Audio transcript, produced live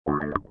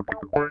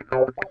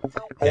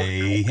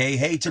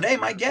Hey, today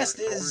my guest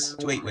is...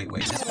 Wait.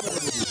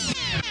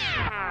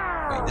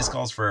 This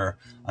calls for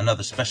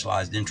another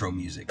specialized intro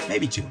music.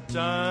 Maybe two.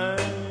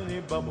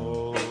 Tiny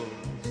bubbles.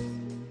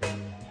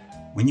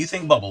 When you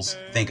think bubbles,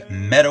 think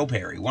Meadow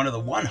Perry, one of the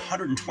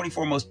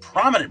 124 most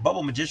prominent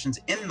bubble magicians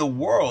in the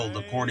world,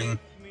 according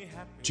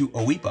to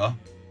OIBA.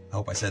 I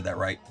hope I said that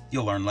right.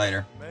 You'll learn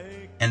later.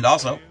 And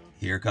also,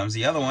 here comes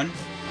the other one.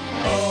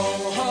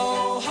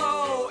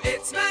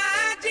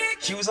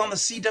 She was on the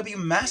CW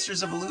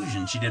Masters of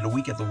Illusion. She did a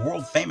week at the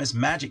world-famous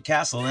Magic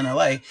Castle in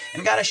LA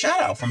and got a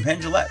shout-out from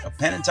Penn Gillette of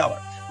Penn and Teller.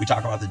 We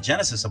talk about the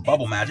genesis of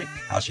bubble magic,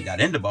 how she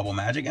got into bubble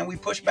magic, and we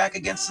push back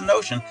against the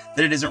notion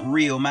that it isn't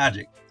real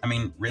magic. I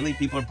mean, really?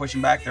 People are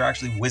pushing back? They're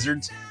actually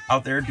wizards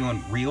out there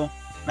doing real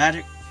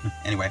magic?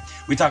 Anyway,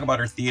 we talk about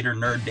her theater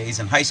nerd days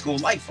in high school,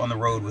 life on the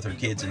road with her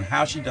kids, and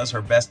how she does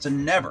her best to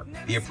never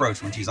be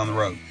approached when she's on the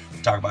road.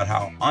 We talk about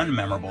how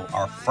unmemorable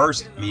our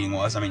first meeting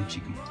was. I mean, she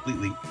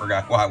completely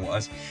forgot who I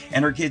was.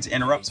 And her kids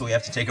interrupt, so we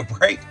have to take a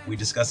break. We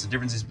discuss the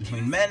differences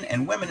between men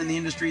and women in the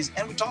industries,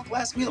 and we talk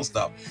last meal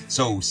stuff.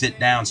 So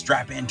sit down,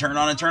 strap in, turn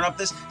on, and turn up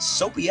this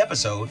soapy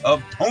episode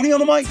of Tony on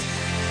the Mic.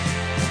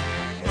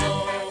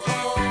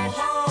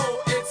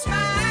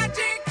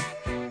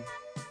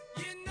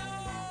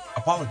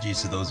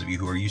 Apologies to those of you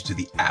who are used to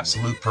the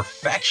absolute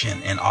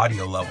perfection in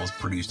audio levels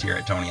produced here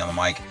at Tony on the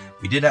Mic.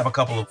 We did have a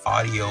couple of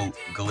audio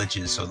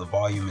glitches, so the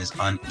volume is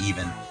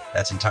uneven.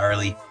 That's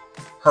entirely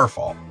her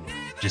fault.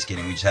 Just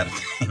kidding. We just had a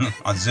thing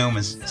on Zoom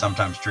is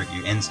sometimes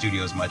tricky. In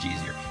studio is much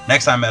easier.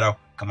 Next time, Meadow,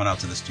 come on out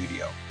to the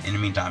studio. In the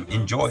meantime,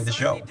 enjoy the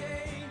show.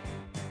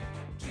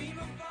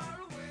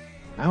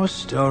 Our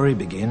story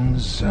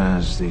begins,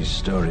 as these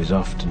stories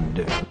often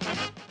do.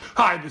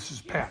 Hi, this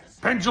is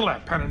Penn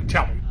Gillette, Penn and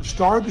Teller. The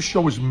star of the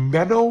show is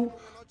Meadow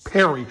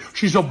Perry.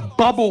 She's a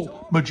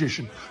bubble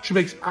magician. She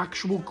makes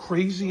actual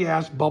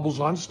crazy-ass bubbles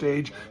on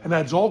stage and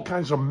adds all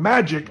kinds of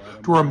magic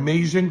to her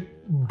amazing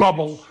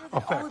bubble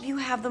effect. All of you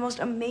have the most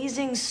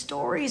amazing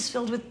stories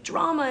filled with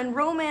drama and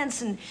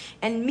romance and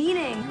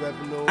meaning.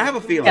 I have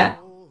a feeling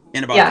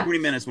in about 20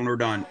 minutes when we're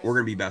done, we're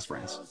going to be best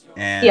friends.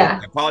 And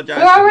I apologize.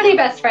 We're already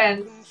best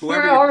friends.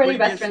 We're already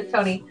best friends,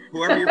 Tony.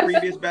 Whoever your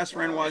previous best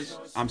friend was,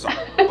 I'm sorry.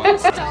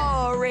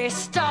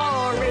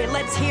 Story,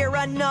 let's hear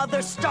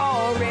another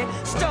story.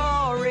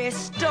 Story,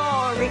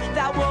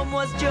 that one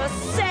was just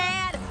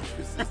sad.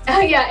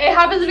 Yeah, it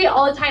happens to me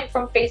all the time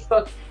from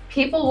Facebook.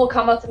 People will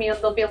come up to me and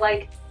they'll be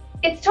like,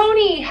 "It's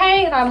Tony,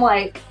 hey," and I'm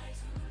like,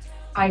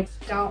 I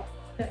don't,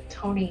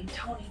 Tony.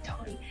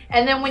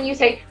 And then when you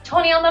say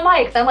Tony on the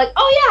mic, I'm like,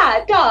 oh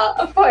yeah, duh,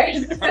 of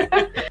course.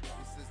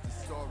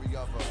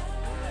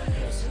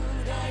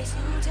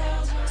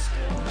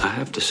 I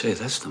have to say,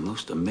 that's the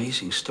most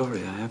amazing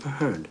story I ever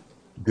heard.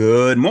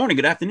 Good morning,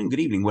 good afternoon, good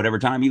evening, whatever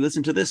time you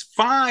listen to this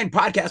fine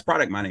podcast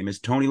product. My name is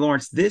Tony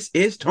Lawrence. This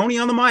is Tony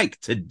on the Mic.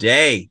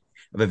 Today,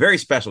 I have a very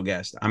special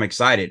guest. I'm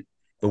excited.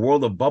 The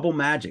world of bubble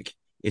magic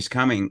is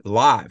coming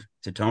live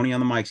to Tony on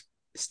the Mic's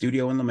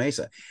studio in La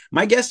Mesa.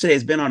 My guest today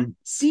has been on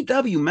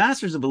CW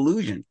Masters of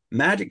Illusion,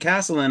 Magic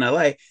Castle in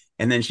LA,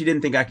 and then she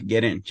didn't think I could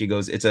get in. She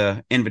goes, it's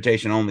a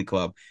invitation only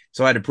club.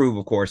 So I had to prove,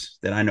 of course,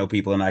 that I know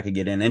people and I could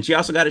get in. And she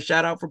also got a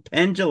shout out for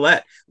Penn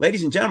Gillette.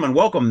 Ladies and gentlemen,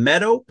 welcome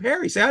Meadow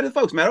Perry. Say hi to the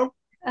folks, Meadow.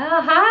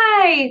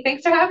 Hi.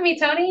 Thanks for having me,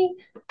 Tony.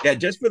 Yeah,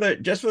 just for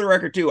the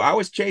record too, I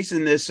was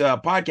chasing this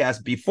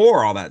podcast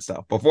before all that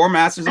stuff, before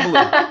Masters of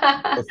Illusion,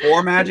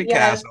 before Magic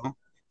Castle.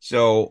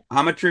 So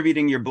I'm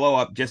attributing your blow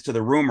up just to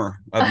the rumor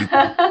of you.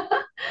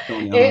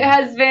 It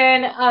has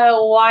been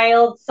a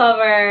wild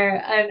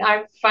summer, and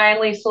I'm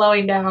finally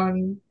slowing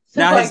down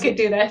so I could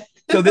do this.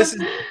 So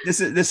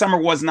this summer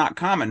was not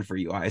common for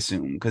you, I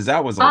assume, because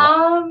that was a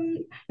lot.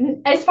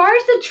 As far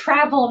as the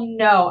travel,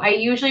 no, I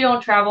usually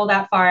don't travel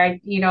that far.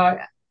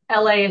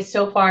 LA is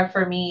so far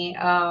for me,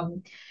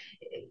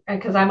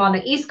 because I'm on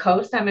the East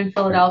Coast. I'm in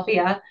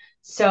Philadelphia.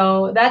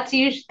 So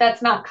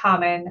that's not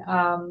common.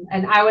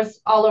 And I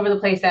was all over the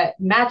place at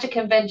magic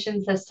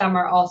conventions this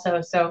summer also.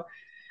 So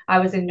I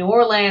was in New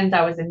Orleans,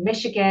 I was in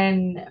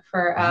Michigan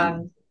for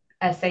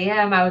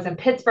SAM, I was in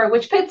Pittsburgh,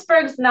 which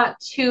Pittsburgh's not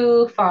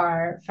too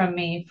far from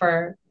me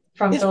from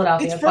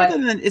Philadelphia.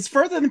 It's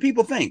further than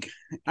people think.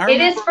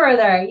 It is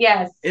further,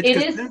 yes. It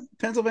is.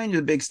 Pennsylvania's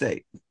a big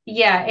state.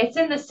 Yeah, it's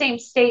in the same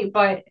state,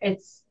 but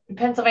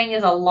Pennsylvania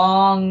is a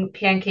long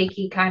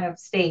pancakey kind of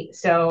state.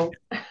 So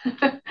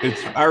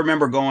I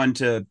remember going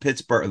to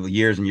Pittsburgh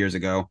years and years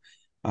ago.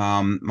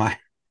 My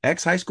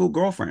ex-high school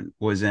girlfriend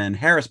was in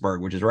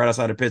Harrisburg, which is right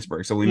outside of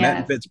Pittsburgh. So we met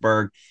in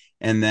Pittsburgh,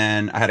 and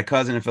then I had a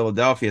cousin in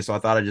Philadelphia, so I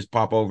thought I'd just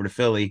pop over to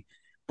Philly.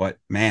 But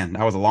man,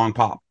 that was a long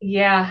pop.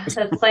 Yeah,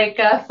 that's like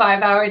a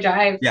 5-hour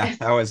drive. Yeah,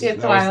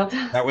 it's wild.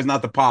 That was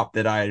not the pop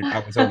that I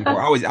was hoping for.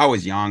 I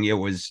was young.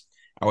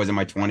 I was in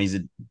my 20s.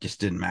 It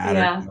just didn't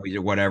matter,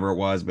 whatever it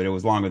was, but it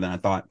was longer than I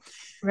thought.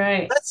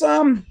 Right.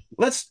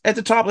 Let's at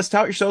the top, let's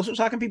tout your socials.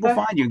 How can people Okay.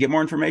 find you and get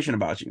more information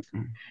about you?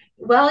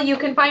 Well, you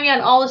can find me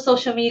on all the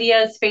social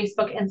medias,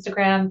 Facebook,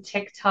 Instagram,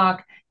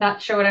 TikTok.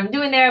 Not sure what I'm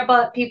doing there,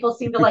 but people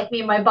seem to like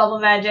me in my bubble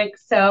magic.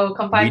 So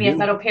come find We me at do.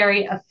 Meadow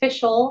Perry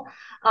Official.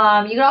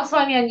 You can also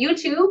find me on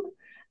YouTube.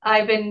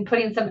 I've been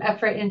putting some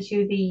effort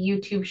into the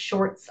YouTube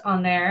shorts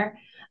on there.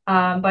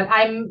 But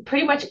I'm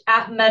pretty much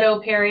at Meadow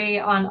Perry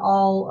on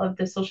all of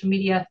the social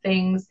media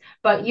things.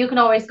 But you can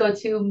always go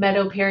to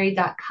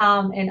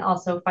meadowperry.com and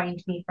also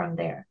find me from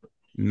there.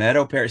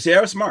 Meadow Perry. See,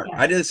 I was smart.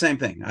 Yeah. I did the same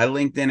thing. I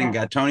linked in and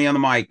Yeah. got Tony on the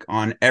mic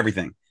on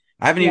everything.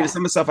 I haven't even Yeah.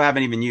 some of the stuff I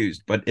haven't even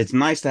used, but it's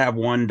nice to have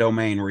one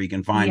domain where you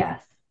can find me.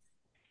 Yes.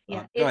 Yeah,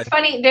 Go it's ahead.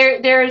 funny.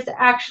 There's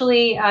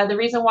actually the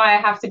reason why I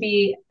have to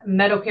be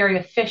Meadow Perry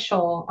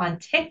official on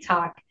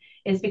TikTok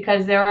is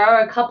because there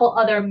are a couple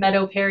other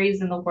Meadow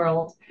Perrys in the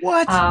world.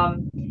 What?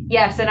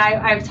 Yes, and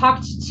I've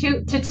talked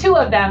to two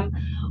of them.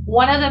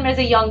 One of them is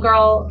a young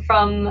girl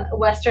from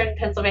Western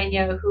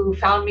Pennsylvania who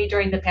found me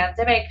during the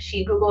pandemic.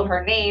 She Googled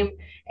her name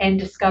and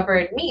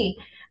discovered me.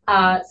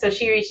 So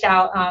she reached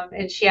out,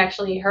 and she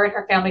actually, her and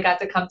her family got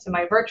to come to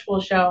my virtual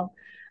show,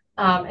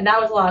 and that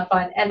was a lot of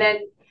fun. And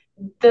then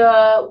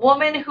the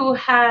woman who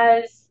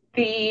has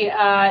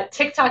the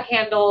TikTok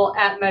handle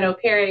at Meadow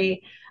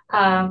Perry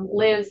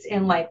lives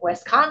in like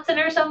Wisconsin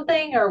or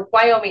something, or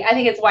Wyoming. I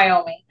think it's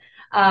Wyoming,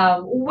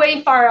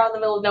 way far out in the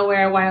middle of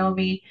nowhere,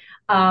 Wyoming.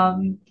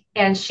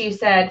 And she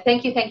said,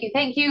 "Thank you, thank you,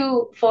 thank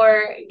you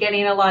for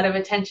getting a lot of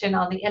attention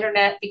on the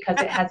internet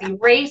because it has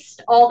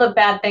erased all the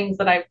bad things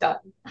that I've done."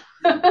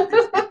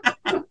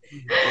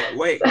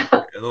 Wait.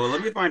 Well,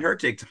 let me find her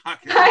TikTok.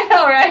 I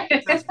know,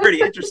 right? Sounds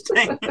pretty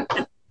interesting.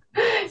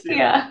 See,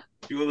 Yeah.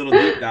 do a little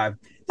deep dive.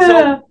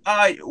 So,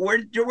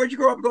 where'd you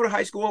grow up and go to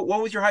high school?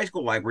 What was your high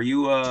school like? Were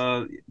you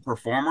a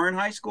performer in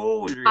high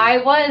school? I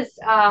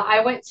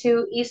went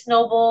to East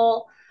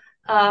Noble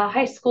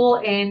High School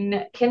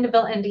in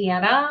Kindleville,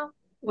 Indiana,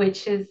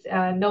 which is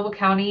Noble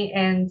County.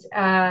 And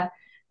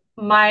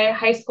my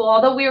high school,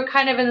 although we were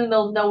kind of in the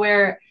middle of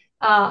nowhere,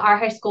 our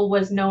high school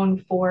was known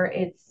for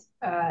its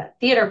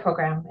theater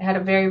program. It had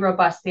a very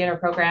robust theater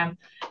program.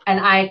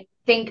 And I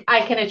think I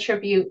can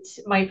attribute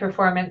my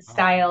performance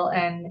style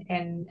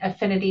and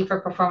affinity for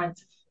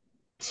performance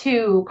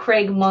to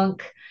Craig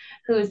Monk,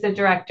 who's the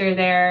director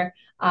there.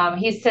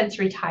 He's since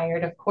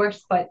retired, of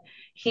course, but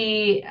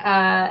he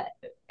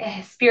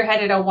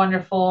spearheaded a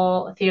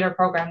wonderful theater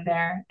program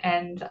there,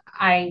 and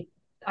I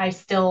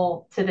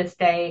still to this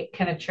day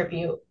can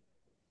attribute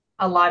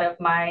a lot of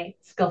my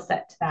skill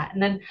set to that.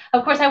 And then,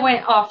 of course, I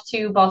went off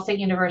to Ball State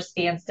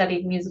University and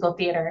studied musical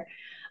theater.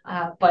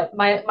 But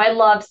my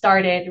love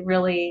started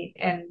really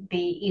in the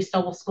East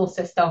Noble school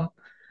system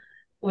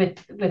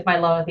with my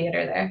love of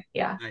theater there.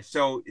 Yeah. Nice.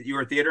 So you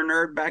were a theater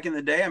nerd back in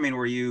the day? I mean,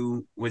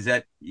 was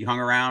that you hung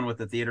around with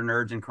the theater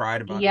nerds and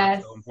cried about not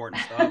Yes. so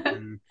important stuff?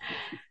 And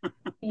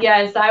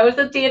Yes, I was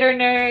a theater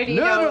nerd.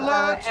 Nerd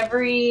alert!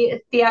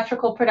 Every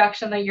theatrical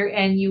production that you're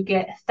in, you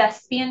get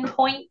thespian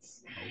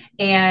points,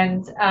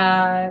 and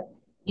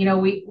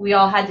we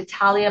all had to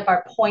tally up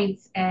our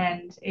points,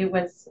 and it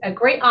was a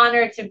great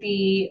honor to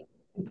be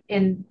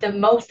in the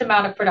most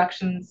amount of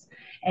productions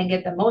and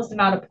get the most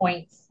amount of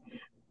points.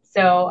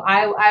 So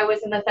I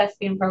was in the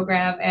thespian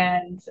program,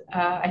 and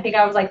I think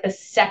I was like the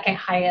second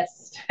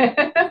highest in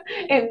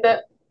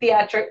the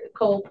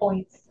theatrical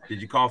points.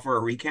 did you call for a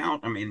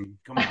recount? I mean,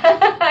 come on.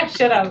 I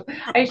should have.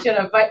 I should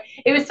have. But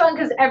it was fun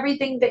because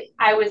everything that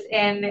I was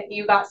in,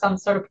 you got some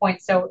sort of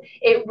points. So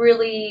it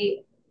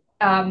really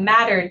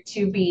mattered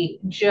to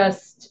be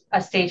just a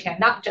stagehand.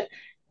 Not just,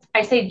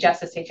 I say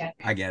just a stagehand.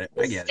 I get it.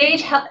 I get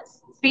Stage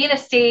being a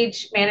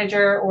stage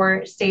manager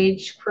or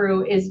stage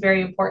crew is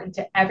very important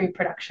to every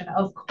production,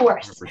 of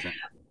course.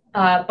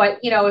 100%. But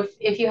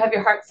if you have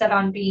your heart set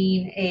on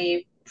being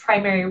a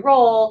primary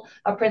role,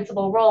 a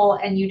principal role,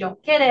 and you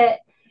don't get it,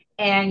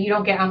 and you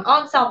don't get on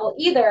ensemble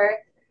either,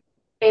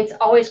 it's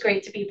always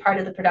great to be part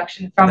of the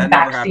production from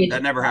backstage.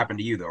 That never happened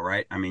to you though,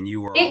 right? I mean,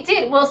 you were It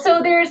did. Well,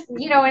 so there's,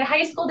 in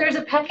high school, there's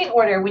a pecking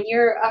order. When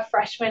you're a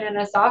freshman and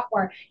a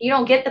sophomore, you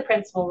don't get the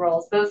principal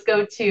roles. Those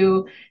go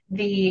to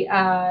the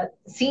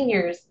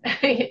seniors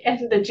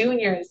and the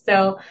juniors.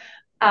 So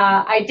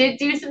I did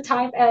do some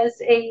time as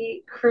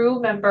a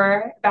crew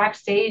member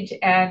backstage,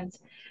 and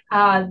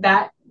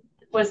that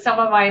was some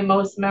of my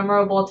most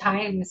memorable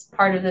times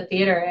part of the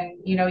theater. And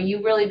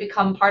you really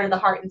become part of the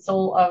heart and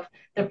soul of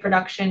the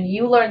production.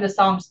 You learn the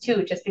songs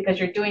too, just because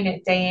you're doing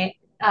it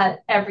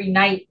every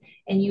night,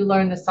 and you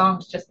learn the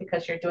songs just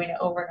because you're doing it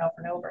over and over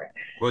and over.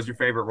 What was your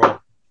favorite role?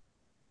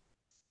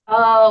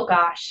 Oh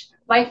gosh,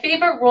 my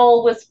favorite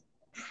role was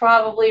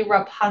probably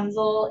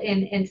Rapunzel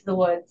in Into the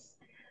Woods.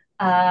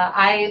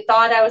 I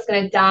thought I was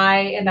going to die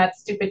in that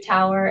stupid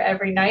tower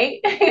every night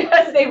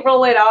because they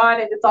roll it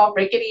on and it's all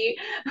rickety.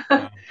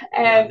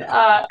 And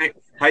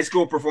high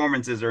school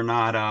performances are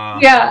not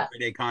yeah,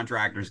 everyday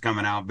contractors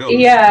coming out building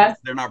yeah,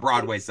 sets. They're not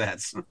Broadway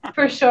sets.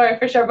 for sure,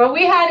 for sure. But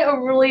we had a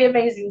really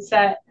amazing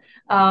set.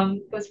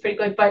 It was pretty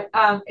good. But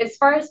as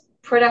far as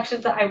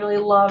productions that I really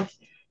loved,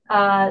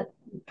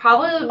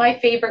 Probably my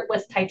favorite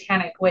was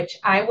Titanic, which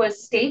I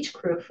was stage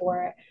crew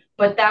for.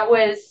 But that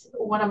was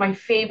one of my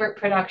favorite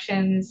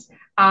productions.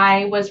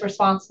 I was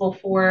responsible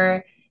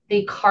for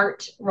the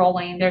cart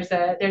rolling. There's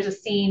a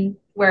scene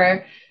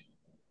where,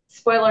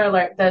 spoiler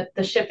alert,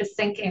 the ship is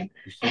sinking,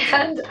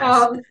 and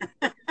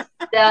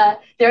Yes.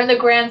 they're in the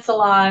grand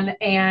salon,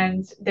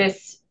 and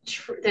this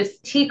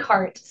tea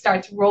cart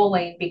starts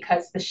rolling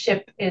because the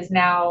ship is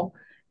now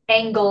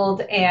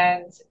angled,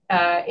 and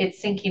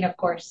it's sinking, of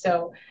course.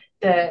 So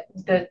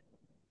the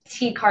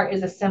tea cart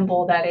is a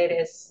symbol that it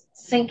is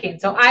sinking.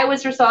 So I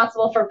was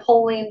responsible for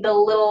pulling the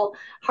little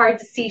hard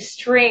to see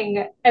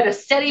string at a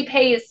steady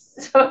pace,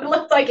 so it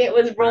looked like it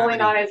was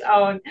rolling on Gravity. its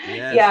own.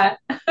 Yes. Yeah.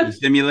 You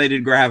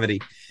simulated gravity.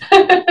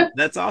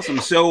 That's awesome.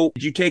 So,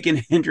 did you take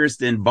an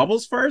interest in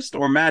bubbles first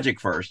or magic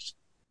first?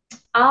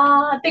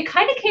 They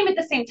kind of came at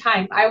the same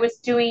time. I was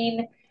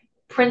doing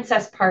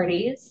princess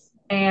parties,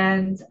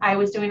 and I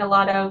was doing a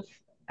lot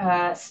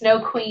of Snow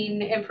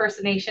Queen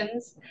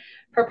impersonations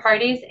for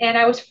parties, and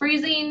I was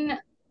freezing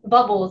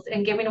bubbles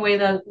and giving away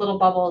the little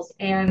bubbles,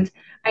 and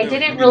I Wait, you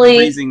didn't mean really.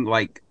 freezing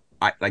like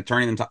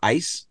turning them to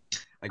ice?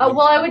 Like Oh when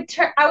well,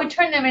 I would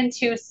turn them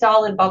into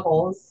solid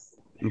bubbles,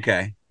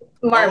 okay.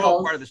 Oh, part of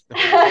marbles. the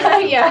okay. Go ahead. I'm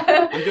sorry.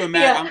 Yeah, I'm doing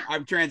yeah,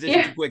 I'm transitioning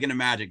yeah, too quick into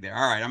magic there.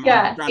 All right. I'm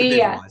yeah, trying to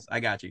yeah. visualize. I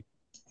got you.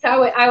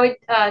 So I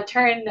would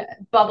turn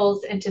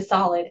bubbles into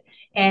solid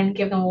and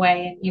give them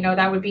away, and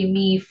that would be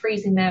me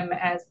freezing them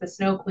as the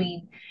Snow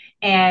Queen.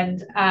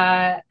 And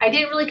I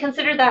didn't really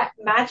consider that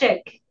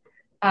magic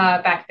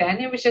back then.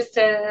 It was just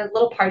a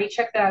little party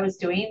trick that I was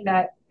doing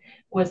that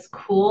was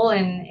cool,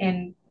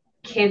 and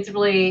kids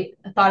really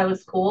thought it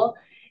was cool.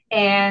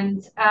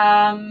 And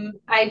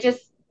I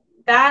just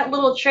that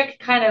little trick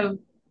kind of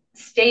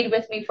stayed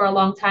with me for a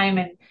long time.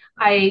 And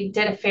I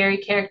did a fairy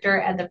character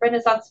at the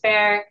Renaissance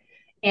Fair,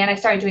 and I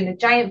started doing the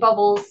giant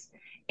bubbles,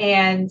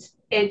 and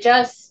it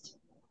just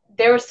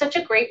there was such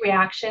a great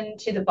reaction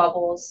to the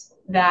bubbles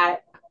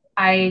that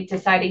I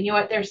decided,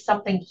 what, there's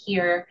something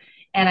here,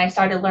 and I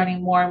started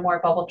learning more and more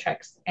bubble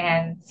tricks,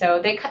 and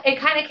so it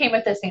kind of came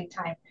at the same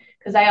time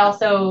because I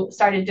also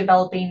started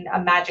developing a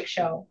magic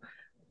show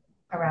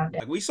around it.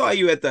 Like we saw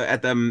you at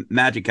the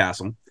Magic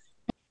Castle.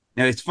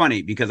 Now it's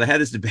funny because I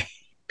had this debate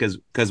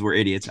because we're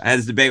idiots. I had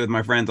this debate with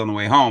my friends on the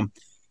way home,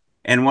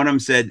 and one of them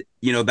said,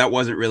 that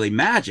wasn't really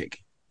magic,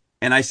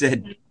 and I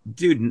said,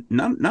 dude,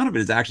 none of it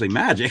is actually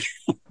magic.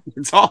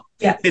 It's all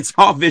Yeah, it's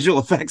all visual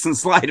effects and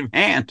sleight of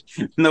hand.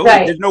 No,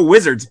 right, there's no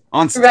wizards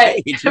on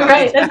right, stage.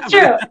 right. Nothing's That's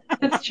happening. true.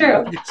 That's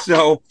true.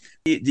 So,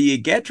 do you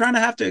get trying to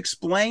have to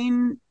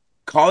explain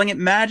calling it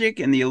magic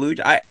and the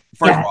illusion? I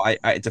first of Yeah.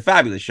 all, it's a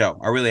fabulous show.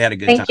 I really had a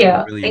good time. Thank you.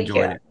 I really Thank you.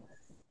 enjoyed it.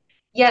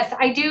 Yes,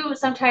 I do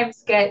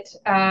sometimes get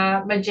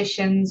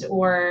magicians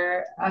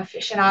or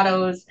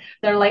aficionados.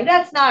 They're like,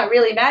 "That's not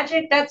really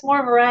magic. That's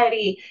more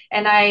variety."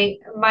 And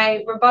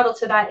my rebuttal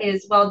to that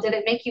is, well, did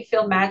it make you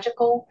feel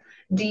magical?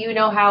 Do you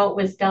know how it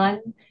was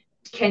done?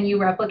 Can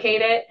you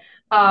replicate it?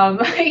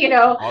 You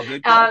know, All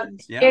good and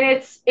questions. Yeah.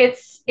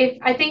 it's if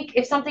I think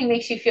if something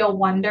makes you feel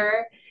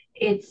wonder,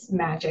 it's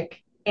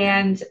magic. Yeah.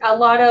 And a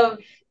lot of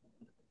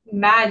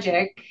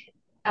magic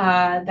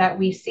that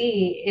we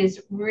see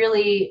is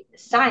really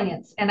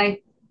science, and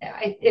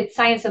it's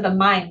science of the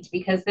mind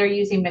because they're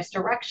using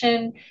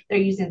misdirection, they're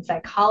using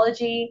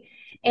psychology,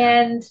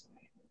 Yeah. and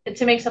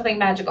to make something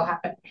magical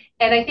happen.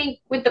 And I think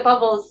with the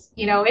bubbles,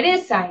 it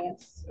is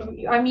science.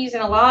 I'm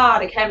using a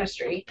lot of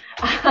chemistry,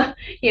 and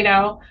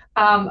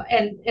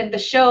the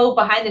show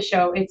behind the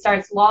show, it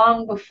starts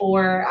long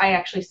before I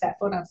actually set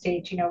foot on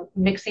stage.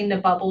 Mixing the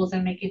bubbles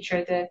and making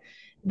sure the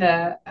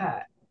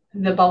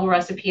the bubble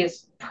recipe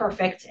is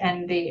perfect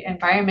and the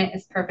environment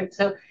is perfect.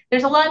 So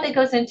there's a lot that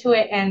goes into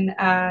it, and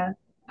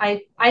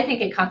I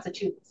think it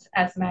constitutes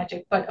as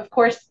magic. But of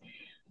course,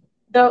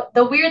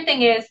 the weird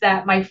thing is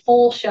that my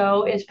full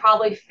show is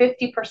probably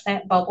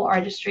 50% bubble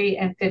artistry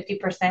and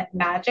 50%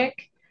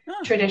 magic,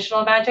 Huh.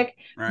 traditional magic.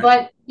 Right.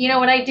 But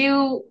when I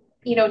do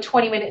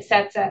 20-minute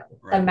sets at the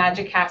Right.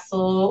 Magic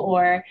Castle,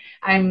 or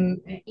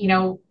I'm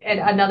at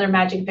another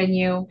magic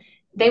venue,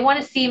 they want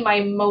to see my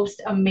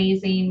most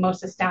amazing,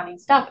 most astounding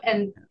stuff,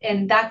 and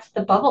that's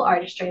the bubble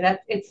artistry.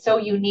 That it's so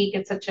unique.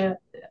 It's such a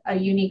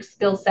unique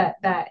skill set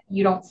that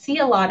you don't see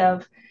a lot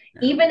of,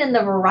 Yeah. even in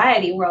the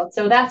variety world.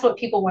 So that's what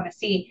people want to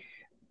see.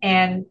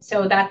 And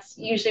so that's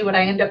usually what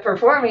I end up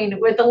performing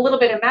with a little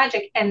bit of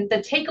magic. And the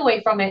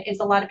takeaway from it is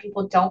a lot of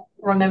people don't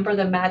remember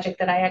the magic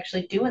that I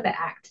actually do in the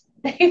act.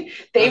 They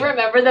Huh.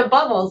 remember the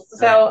bubbles. Right.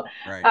 So,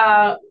 Right.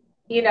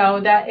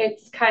 that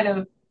it's kind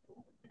of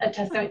a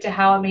testament to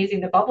how amazing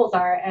the bubbles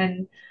are.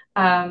 And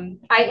I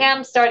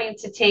am starting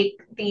to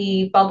take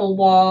the bubble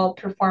wall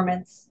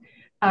performance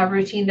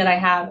routine that I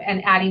have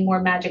and adding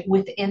more magic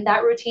within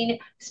that routine,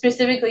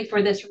 specifically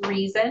for this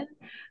reason.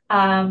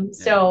 Yeah.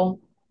 So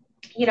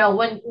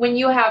when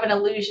you have an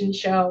illusion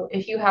show,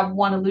 if you have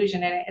one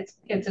illusion in it,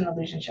 it's an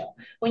illusion show.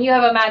 When you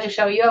have a magic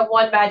show, you have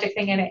one magic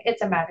thing in it,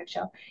 it's a magic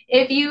show.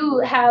 If you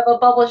have a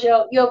bubble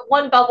show, you have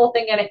one bubble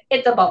thing in it,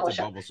 it's a bubble It's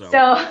a show. bubble show.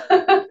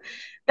 So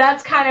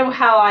that's kind of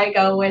how I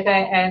go with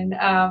it, and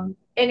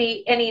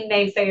any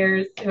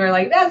naysayers who are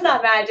like, that's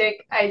not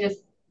magic, I just,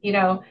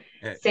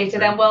 say to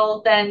them,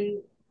 well,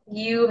 then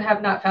you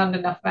have not found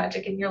enough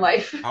magic in your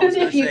life I was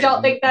gonna if you say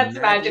don't think that's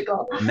magic.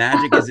 magical.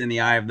 Magic is in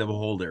the eye of the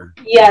beholder.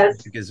 Yes.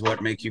 Magic is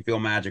what makes you feel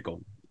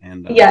magical.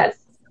 And Yes.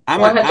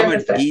 I'm an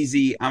 100%.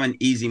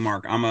 easy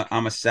mark.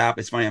 I'm a sap.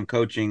 It's funny. I'm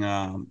coaching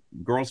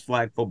girls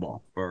flag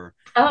football for.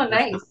 Oh,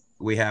 nice.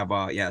 We have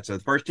So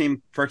the first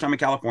time in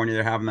California,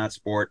 they're having that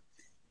sport,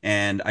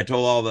 and I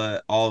told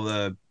all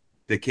the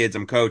kids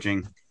I'm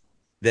coaching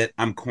that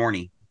I'm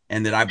corny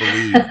and that I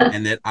believe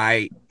and that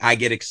I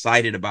get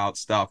excited about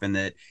stuff, and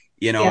that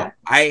Yeah.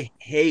 I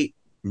hate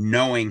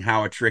knowing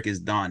how a trick is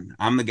done.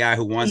 I'm the guy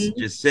who wants to Mhm.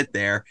 just sit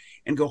there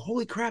and go,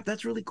 holy crap,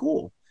 that's really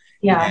cool.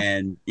 Yeah.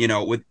 And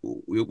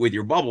with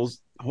your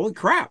bubbles, holy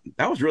crap,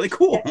 that was really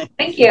cool. Yeah.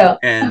 Thank you.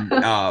 And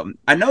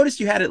I noticed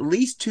you had at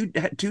least two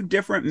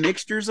different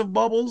mixtures of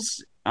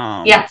bubbles.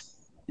 Yes.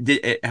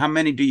 How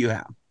many do you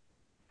have?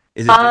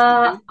 Is it just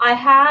the two? I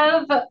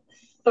have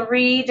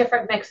 3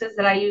 different mixes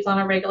that I use on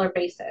a regular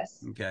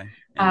basis. Okay.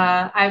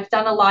 I've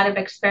done a lot of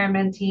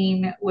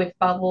experimenting with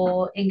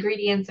bubble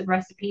ingredients and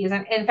recipes.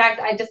 And in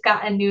fact, I just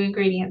got a new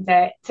ingredient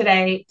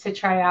today to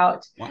try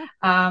out.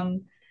 Wow.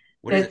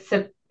 What is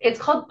it? It's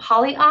called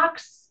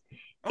polyox.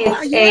 Oh,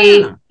 I'm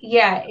just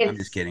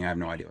It's kidding. I have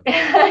no idea what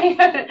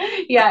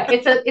yeah,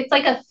 it's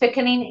like a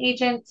thickening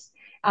agent.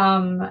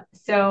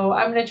 So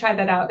I'm gonna try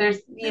that out. There's,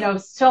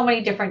 so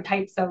many different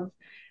types of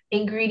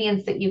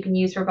ingredients that you can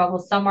use for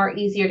bubbles. Some are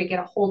easier to get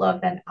a hold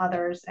of than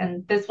others.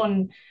 And this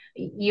one,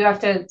 you have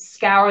to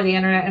scour the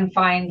internet and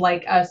find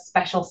like a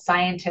special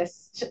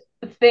scientist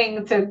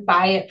thing to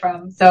buy it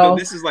from. So So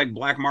this is like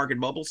black market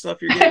bubble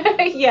stuff you're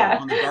getting yeah,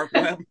 on the dark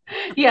web?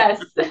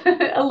 yes,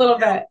 a little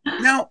bit.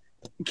 Now,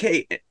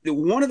 okay,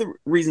 one of the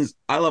reasons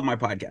I love my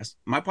podcast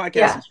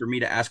Yeah, is for me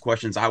to ask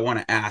questions I want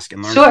to ask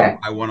and learn from sure.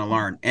 I want to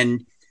learn.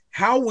 And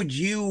how would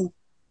you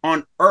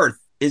on Earth,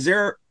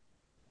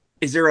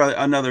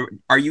 another,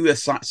 are you a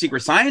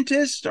secret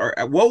scientist, or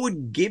what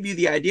would give you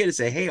the idea to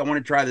say, hey, I want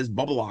to try this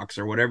bubble ox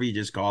or whatever you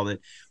just called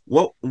it?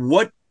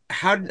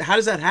 How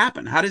does that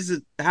happen? How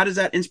does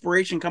that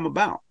inspiration come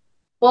about?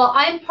 Well,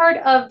 I'm part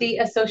of the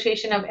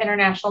Association of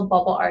International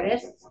Bubble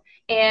Artists,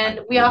 I and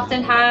we did not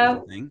often know that was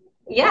have, a thing.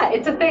 yeah,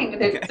 it's a thing.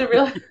 Okay. It's a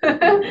real,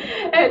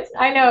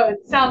 I know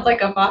it sounds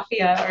like a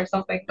mafia or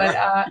something, but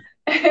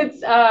it's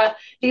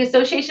the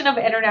Association of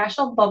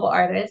International Bubble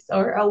Artists,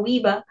 or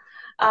OIBA.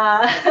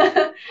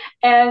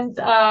 And,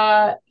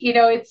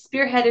 it's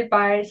spearheaded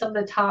by some of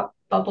the top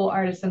bubble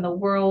artists in the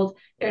world.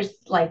 There's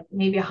like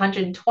maybe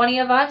 120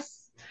 of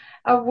us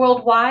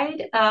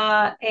worldwide.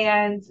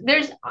 And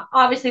there's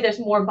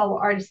more bubble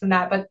artists than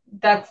that, but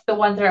that's the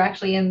ones that are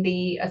actually in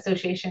the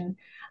association.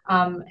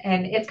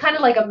 And it's kind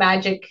of like a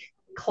magic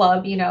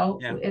club,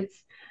 Yeah.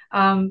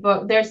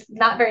 but there's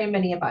not very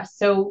many of us.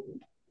 So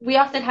we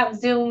often have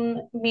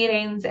Zoom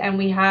meetings and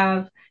we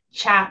have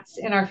chats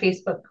in our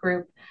Facebook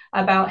group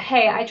about,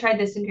 hey, I tried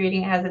this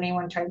ingredient. Has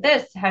anyone tried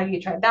this? Have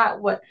you tried that?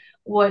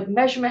 What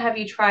measurement have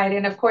you tried?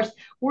 And of course,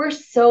 we're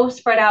so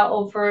spread out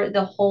over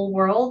the whole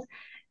world.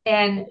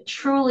 And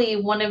truly,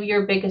 one of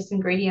your biggest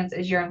ingredients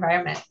is your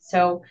environment.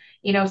 So,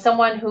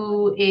 someone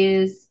who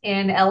is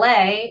in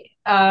LA,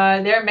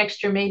 their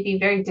mixture may be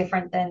very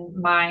different than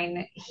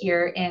mine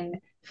here in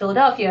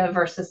Philadelphia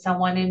versus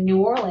someone in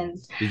New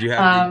Orleans. Do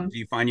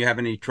you find you have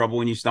any trouble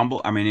when you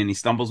stumble? I mean, any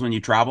stumbles when you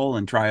travel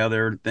and try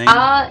other things?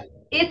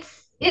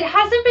 It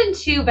hasn't been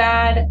too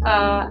bad,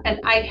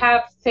 and I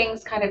have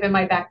things kind of in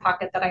my back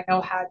pocket that I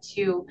know how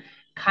to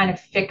kind of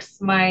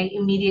fix my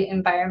immediate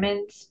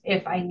environment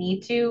if I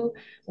need to,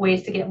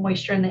 ways to get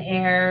moisture in the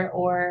air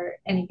or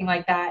anything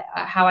like that,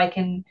 how I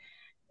can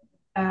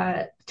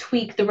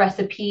tweak the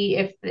recipe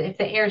if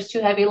the air is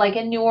too heavy. Like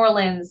in New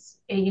Orleans,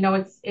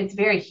 it's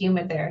very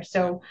humid there,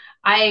 so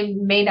I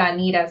may not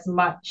need as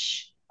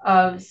much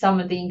of some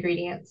of the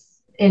ingredients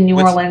in New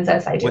What's Orleans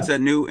as I what's do. that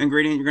new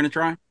ingredient you're going to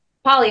try?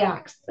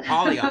 Polyox.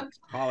 Polyox.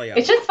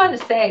 It's just fun to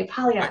say,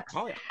 polyox.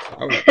 Polyox.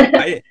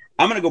 Okay.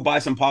 I'm going to go buy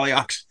some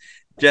polyox.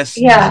 Just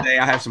Yeah. say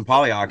I have some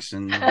polyox,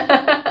 and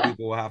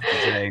people will have to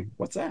say,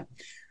 "What's that?"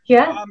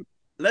 Yeah.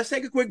 Let's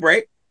take a quick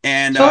break,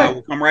 and Sure.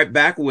 we'll come right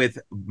back with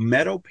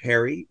Meadow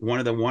Perry, one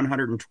of the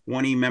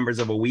 120 members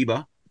of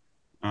OIBA.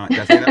 Did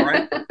I say that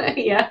right?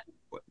 Yeah.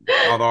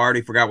 Although I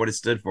already forgot what it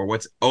stood for.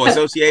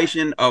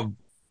 Association of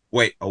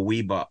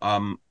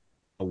OIBA.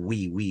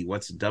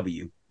 What's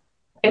W?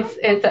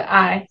 It's an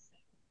I.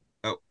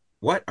 Oh,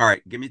 what? All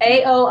right, give me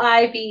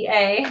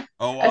AOIBA.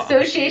 Oh,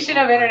 Association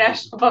of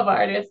International Bubble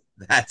Artists.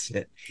 That's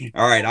it.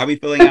 All right, I'll be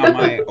filling out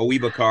my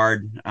OIBA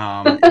card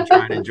and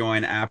trying to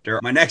join after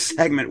my next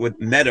segment with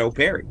Meadow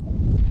Perry.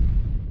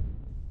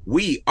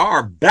 We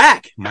are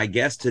back. My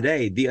guest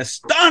today, the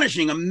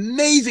astonishing,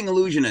 amazing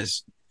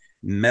illusionist,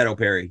 Meadow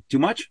Perry. Too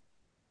much?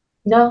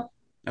 No.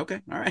 Okay,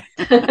 all right.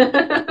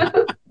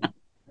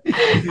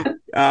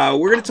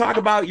 We're going to talk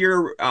about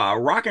your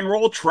rock and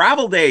roll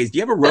travel days. Do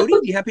you have a roadie?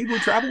 Do you have people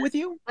who travel with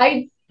you?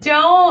 I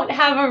don't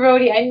have a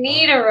roadie. I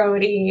need a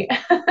roadie.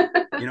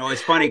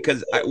 It's funny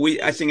because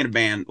I sing in a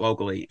band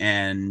locally,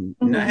 and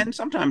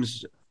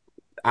sometimes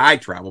I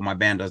travel. My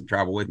band doesn't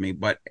travel with me,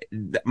 but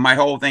my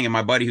whole thing and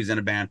my buddy who's in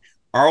a band,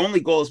 our only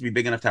goal is to be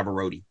big enough to have a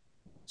roadie,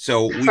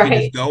 so we can just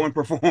Right. go and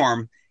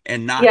perform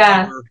and not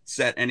Yeah. ever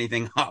set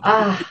anything up.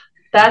 Ah,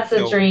 that's a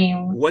So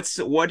dream. what's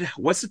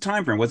the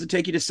time frame? What's it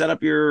take you to set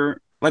up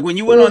your like when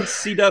you went on Oof.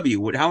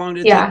 CW? How long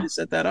did it take you Yeah. to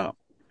set that up?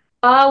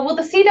 Well,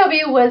 the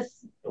CW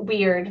was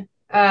weird,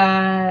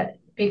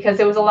 because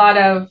it was a lot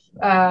of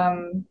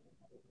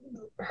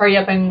hurry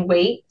up and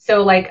wait.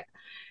 So like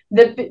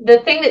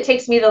the thing that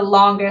takes me the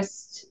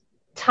longest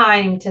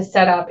time to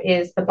set up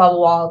is the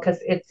bubble wall because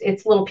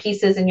it's little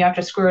pieces and you have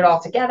to screw it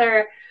all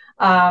together.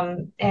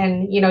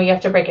 And you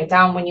have to break it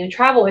down when you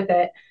travel with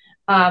it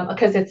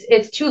because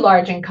it's too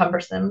large and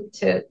cumbersome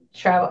to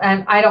travel.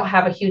 And I don't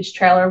have a huge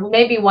trailer,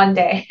 maybe one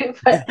day,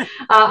 but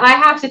I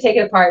have to take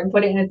it apart and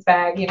put it in its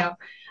bag.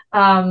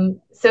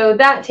 So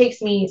that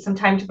takes me some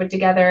time to put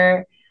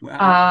together. Well,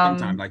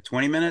 sometime Um, like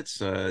 20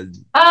 minutes,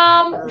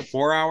 um,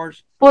 4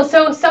 hours. well,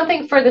 so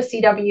something for the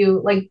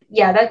CW, like,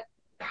 yeah, that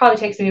probably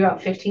takes me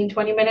about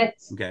 15-20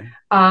 minutes. Okay.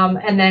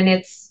 And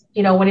then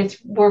when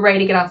we're ready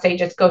to get on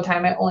stage, it's go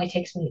time. It only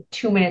takes me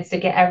 2 minutes to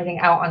get everything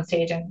out on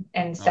stage and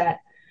Okay. set.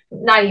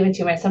 Not even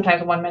 2 minutes,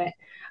 sometimes 1 minute.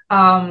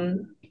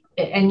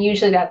 And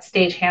usually that's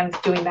stage hands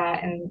doing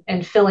that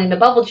and filling the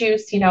bubble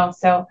juice.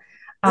 So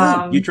Ooh,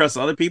 you um, trust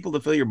other people to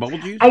fill your bubble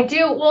juice? I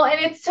do. Well, and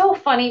it's so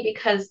funny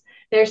because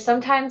there's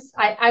sometimes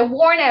I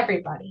warn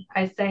everybody.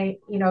 I say,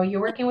 you're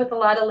working with a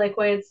lot of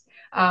liquids.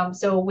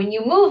 So when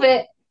you move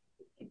it,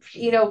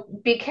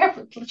 be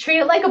careful. Treat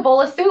it like a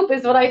bowl of soup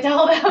is what I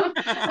tell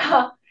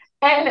them.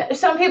 And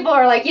some people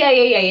are like, yeah,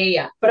 yeah, yeah, yeah,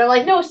 yeah. But I'm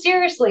like, no,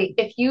 seriously.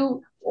 If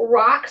you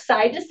rock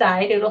side to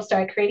side, it'll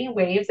start creating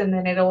waves, and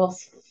then it'll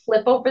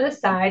flip over the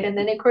side, and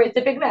then it creates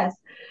a big mess.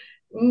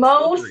 Slippery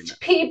Most mess.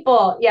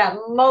 people, yeah,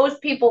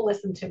 most people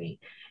listen to me.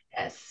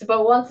 Yes,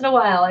 but once in a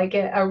while, I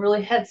get a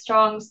really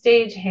headstrong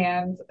stage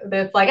hand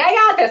that's like, I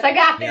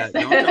got Yeah, this,"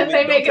 don't tell and me,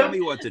 they don't make tell a me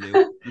what to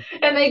do.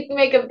 and they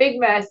make a big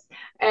mess.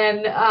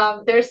 And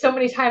there's so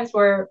many times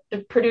where the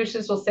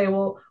producers will say,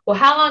 well,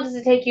 how long does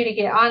it take you to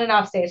get on and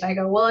off stage? And I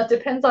go, well, it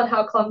depends on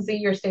how clumsy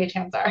your stage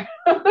hands are,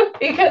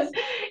 because Yes.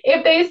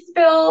 if they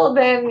spill,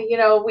 then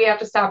we have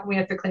to stop and we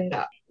have to clean it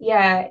up.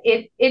 Yeah,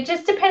 it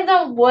just depends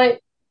on what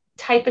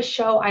type of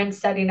show I'm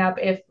setting up,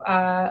 if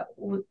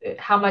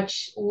how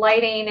much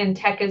lighting and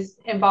tech is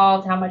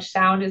involved, how much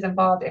sound is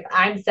involved. If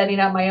I'm setting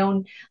up my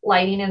own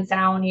lighting and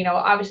sound,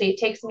 obviously it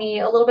takes me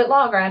a little bit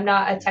longer. I'm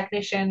not a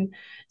technician,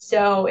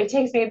 so it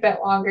takes me a bit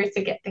longer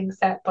to get things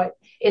set, but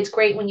it's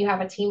great when you have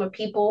a team of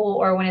people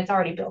or when it's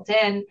already built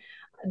in.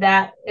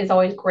 That is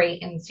always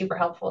great and super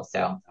helpful.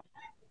 So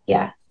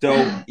yeah.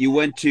 So you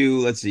went to,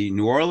 let's see,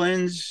 New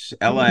Orleans,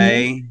 Mhm.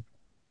 LA,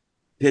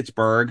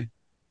 Pittsburgh.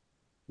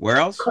 Where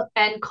else?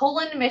 And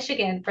Colon,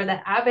 Michigan for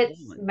the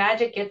Abbott's Poland.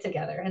 Magic Get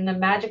Together and the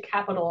magic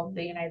capital of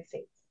the United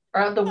States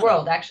or of the Huh.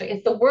 world, actually.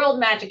 It's the world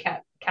magic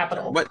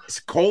capital. What? It's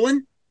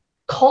colon?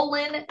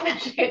 Colon,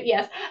 Michigan.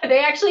 Yes. They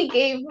actually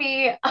gave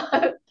me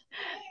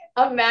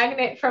a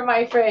magnet from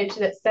my fridge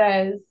that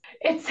says,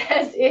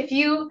 if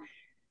you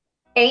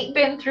ain't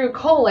been through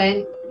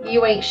colon,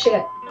 you ain't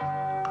shit.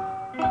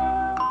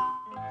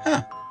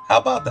 Huh. How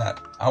about that?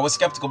 I was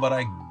skeptical, but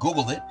I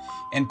Googled it,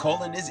 and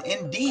Colon is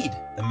indeed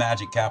the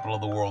magic capital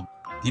of the world.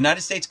 The United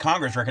States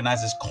Congress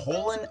recognizes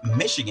Colon,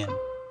 Michigan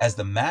as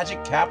the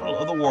magic capital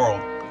of the world.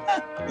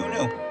 Huh, who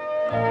knew?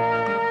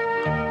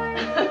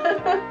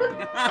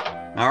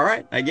 All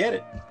right, I get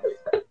it.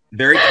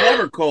 Very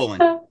clever, Colon.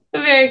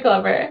 Very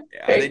clever.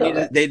 Yeah, Very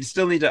clever. they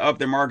still need to up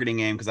their marketing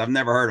game because I've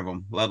never heard of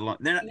them. Let alone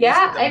you said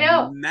Yeah, the I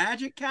know.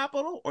 magic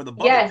capital or the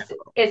bubble Yes,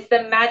 capital? it's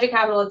the magic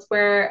capital. It's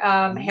where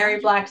Harry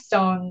Magic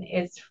Blackstone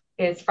is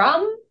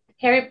from.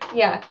 Harry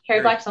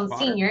Harry Blackstone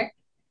Potter? Sr.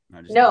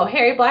 No, just No, kidding.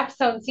 Harry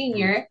Blackstone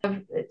Sr.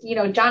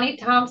 Johnny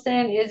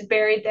Thompson is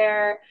buried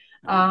there.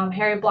 Oh,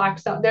 Harry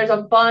Blackstone. There's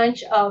a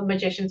bunch of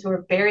magicians who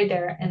are buried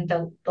there in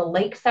the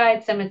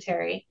Lakeside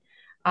Cemetery.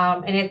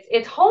 And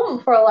it's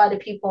home for a lot of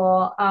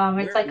people.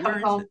 It's like where coming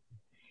is home. it?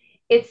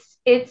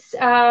 It's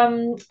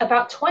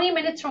about 20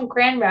 minutes from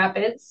Grand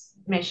Rapids,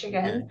 Okay.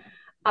 Michigan.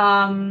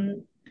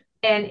 Um,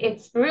 and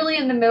it's really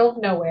in the middle of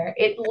nowhere.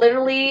 It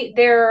literally,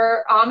 there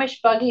are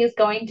Amish buggies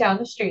going down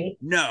the street.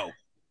 No.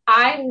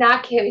 I'm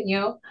not kidding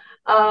you.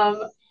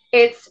 Um,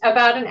 it's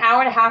about an hour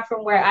and a half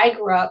from where I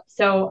grew up,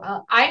 so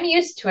I'm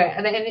used to it.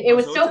 And it Oh,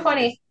 was so it's so in like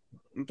funny.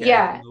 okay, it's in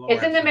Yeah, the lower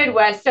it's in the side.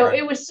 Midwest. So Right.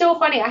 it was so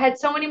funny. I had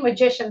so many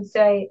magicians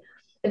say,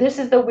 "This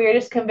is the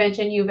weirdest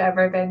convention you've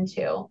ever been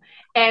to."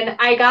 And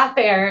I got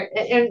there,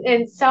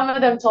 and some of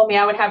them told me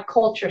I would have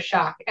culture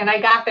shock. And I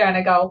got there and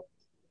I go,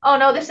 "Oh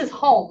no, this is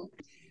home.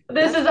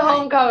 This That's is a right.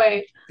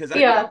 homecoming." Because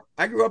Yeah.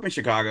 I grew up in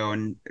Chicago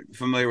and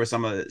familiar with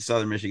some of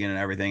southern Michigan and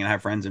everything, and I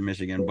have friends in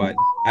Michigan, but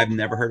I've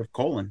never heard of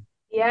Colon.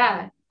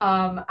 Yeah.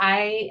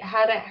 I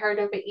hadn't heard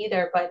of it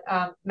either, but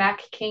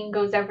Mac King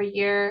goes every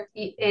year.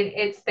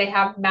 They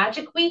have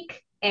Magic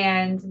Week,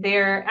 and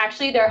their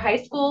high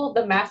school,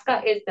 the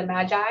mascot is the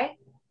Magi.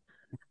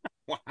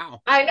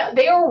 Wow. I know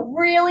they are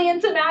really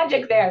into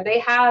magic there. They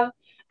have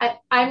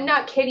I'm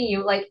not kidding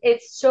you. Like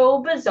it's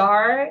so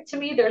bizarre to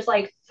me. There's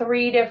like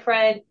three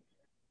different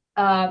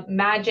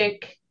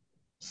magic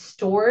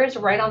stores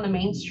right on the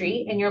main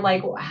street, and you're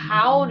like, well,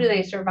 how do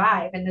they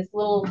survive in this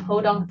little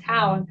podunk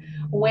town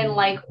when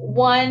like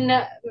one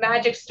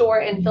magic store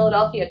in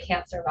Philadelphia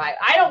can't survive?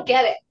 I don't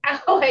get it.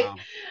 Like Wow.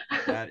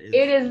 That it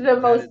is is the that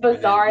is most bananas. You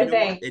bizarre know what?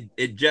 thing.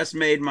 It just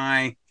made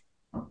my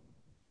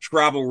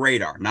travel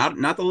radar.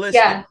 Not the list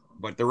yet, Yeah,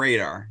 but the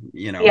radar.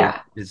 You know,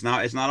 yeah. it's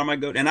not on my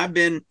go. And I've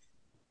been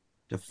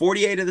to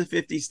 48 of the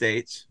 50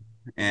 states,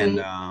 and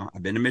Mhm.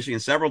 I've been to Michigan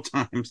several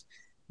times.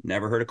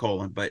 Never heard of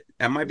Colon, but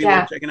that might be worth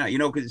Yeah. checking out. You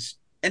know, because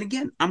and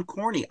again, I'm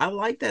corny. I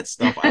like that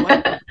stuff. I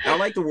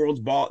like the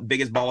world's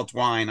biggest ball of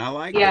twine. I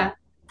like the Yeah.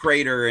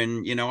 Crater,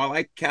 and I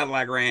like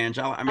Cadillac Ranch.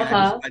 I mean,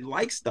 Uh-huh. I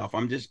like stuff.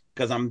 I'm just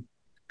because I'm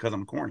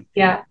corny.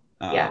 Yeah.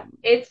 Yeah. Um,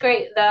 It's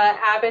great. The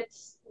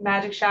Abbott's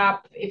Magic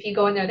Shop, if you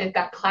go in there, they've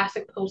got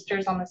classic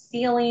posters on the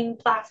ceiling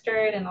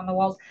plastered and on the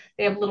walls.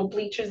 They have little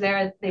bleachers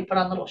there. They put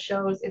on little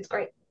shows. It's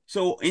great.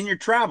 so in your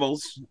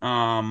travels,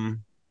 how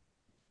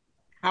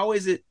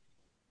is it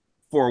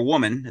for a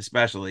woman,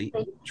 especially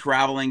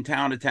traveling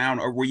town to town,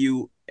 or were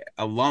you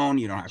alone?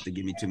 You don't have to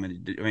give me too many.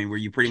 I mean, were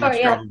you pretty Sure, much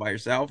yeah. traveling by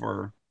yourself,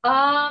 or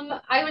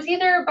I was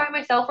either by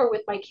myself or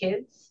with my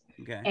kids.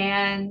 okay?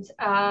 And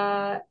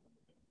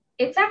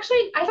it's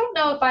actually, I don't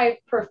know if I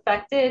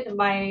perfected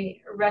my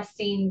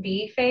resting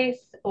bee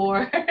face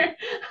or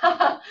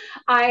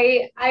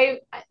I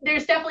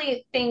there's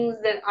definitely things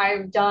that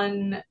I've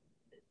done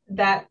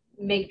that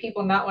make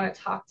people not want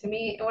to talk to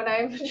me when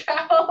I'm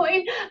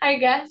traveling, I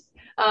guess.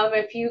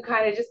 If you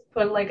kind of just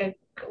put like a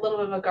little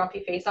bit of a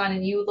grumpy face on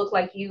and you look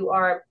like you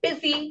are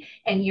busy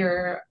and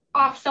you're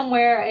off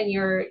somewhere and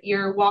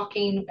you're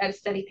walking at a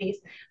steady pace,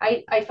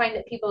 I find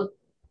that people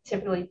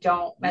typically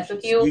don't mess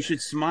with You you.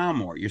 should smile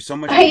more. You're so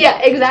much more Yeah, social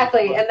when you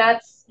exactly. smile. And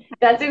that's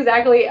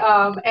exactly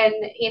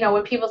and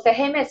when people say,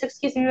 "Hey miss,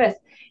 excuse me, miss,"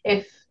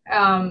 if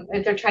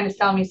they're trying to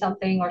sell me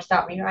something or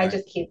stop me, Right.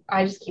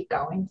 I just keep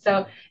going.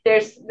 So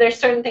there's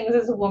certain things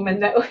as a woman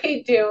that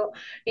we do,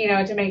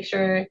 to make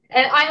sure.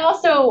 And I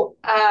also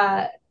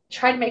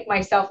try to make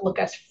myself look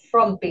as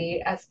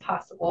frumpy as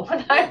possible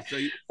when Yeah.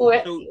 when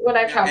I'm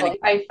Yeah, and traveling.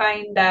 I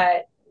find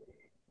that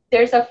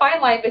there's a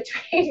fine line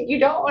between you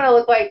don't want to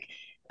look like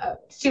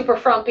super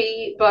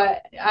frumpy,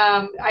 but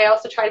I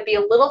also try to be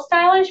a little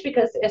stylish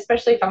because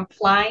especially if I'm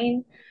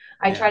flying,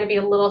 I yeah. try to be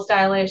a little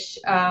stylish.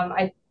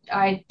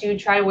 I do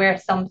try to wear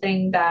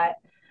something that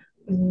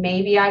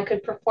maybe I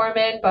could perform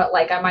in, but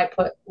like I might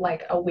put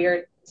like a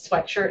weird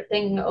sweatshirt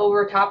thing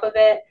over top of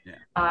it. Yeah.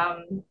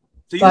 Um,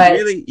 So but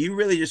you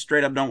really just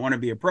straight up don't want to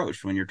be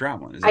approached when you're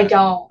traveling, is I that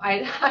don't.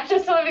 I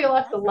just want to be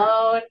left okay?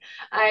 alone.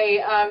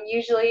 I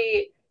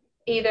usually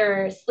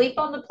either sleep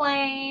on the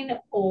plane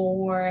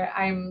or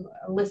I'm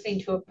listening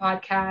to a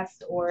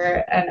podcast or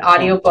an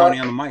Tony audiobook. on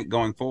the mic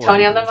going forward.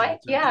 Tony You on the might as well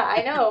mic? too. Yeah,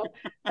 I know.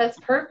 That's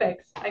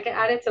perfect. I can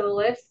add it to the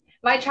list.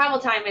 My travel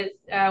time is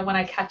when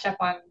I catch up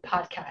on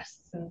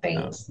podcasts and Oh,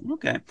 things.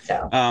 okay.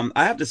 So,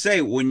 I have to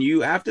say, when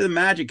you after the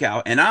Magic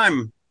Hour, and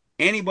I'm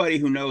anybody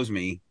who knows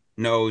me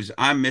knows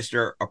I'm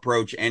Mister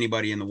Approach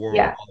anybody in the world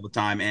yeah. all the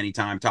time,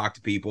 anytime, talk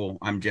to people.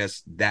 I'm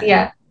just that.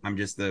 Yeah. I'm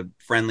just the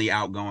friendly,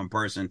 outgoing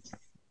person.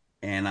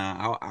 And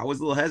I was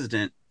a little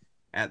hesitant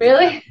at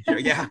Really? the show.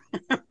 Yeah,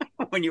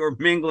 when you were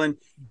mingling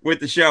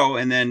with the show,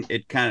 and then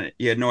it kind of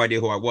you had no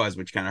idea who I was,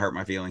 which kind of hurt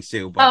my feelings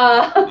too. But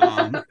Uh,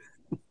 um,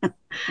 I've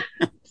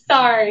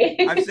sorry.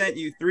 sent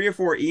you 3 or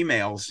 4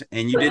 emails,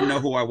 and you didn't know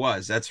who I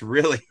was. That's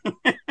really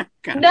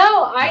kind of No,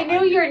 no. I I knew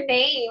did. your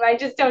name. I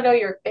just don't know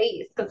your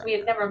face because we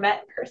had Okay. never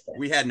met in person.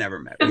 We had never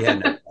met. We had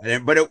never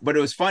met. But it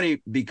was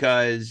funny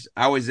because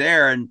I was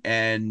there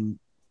and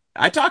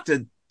I talked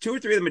to 2 or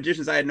 3 of the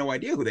magicians. I had no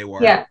idea who they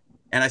were. Yeah,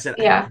 And I said,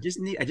 yeah,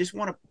 I just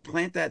want to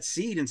plant that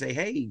seed and say,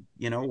 hey,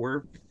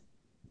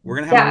 we're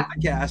gonna have a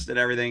yeah, podcast and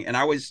everything. And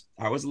I was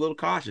a little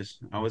cautious.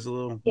 I was a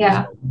little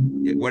yeah. so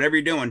whatever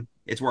you're doing,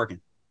 it's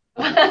working.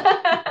 Am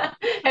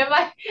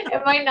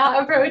I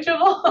not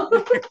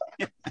approachable?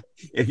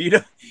 If you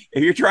don't,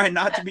 if you're trying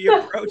not to be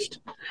approached,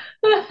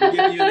 I'm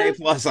giving you an A+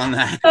 on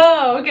that.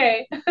 Oh,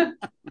 okay. Um,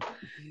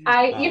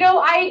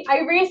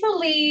 I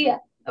recently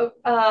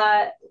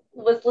uh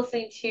was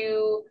listening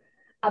to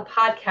a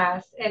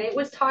podcast and it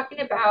was talking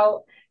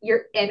about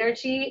your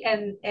energy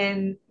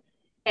and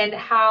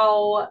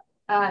how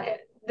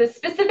the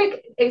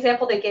specific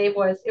example they gave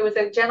was it was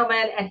a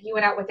gentleman and he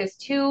went out with his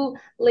two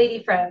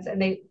lady friends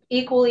and they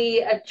equally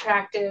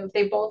attractive.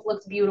 They both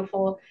looked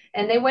beautiful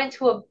and they went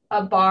to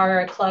a bar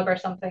or a club or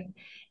something.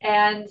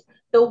 And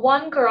the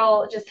one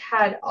girl just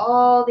had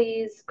all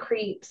these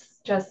creeps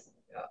just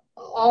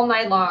all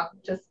night long,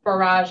 just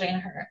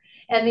barraging her.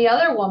 And the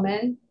other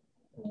woman,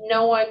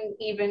 no one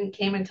even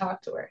came and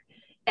talked to her.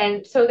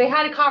 And so they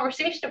had a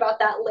conversation about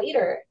that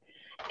later.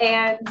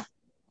 And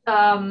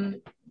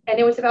um and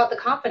it was about the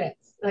confidence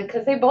like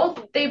because they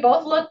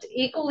both looked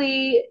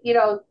equally,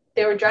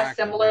 they were dressed attractive, right?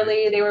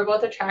 similarly, they were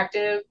both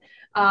attractive.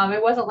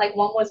 It wasn't like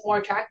one was more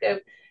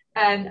attractive.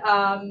 And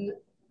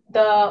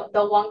the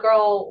one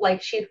girl,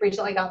 like, she'd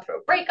recently gone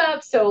through a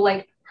breakup, so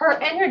like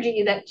her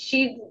energy that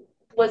she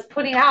was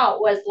putting out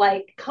was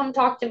like, come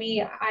talk to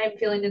me. I'm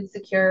feeling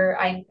insecure.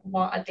 I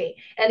want a date.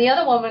 And the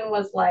other woman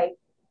was like,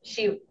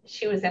 she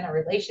was in a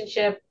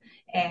relationship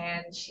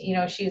and she,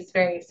 she's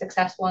very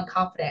successful and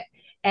confident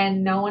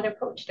and no one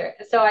approached her.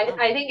 So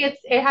I think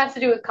it has to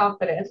do with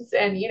confidence.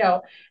 And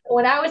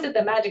when I was at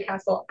the Magic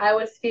Castle, I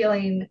was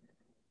feeling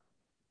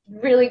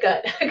really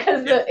good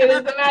because it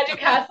was the Magic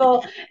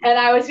Castle and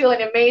I was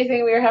feeling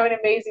amazing. We were having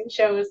amazing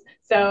shows.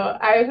 So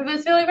I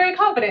was feeling very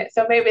confident.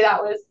 So maybe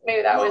that was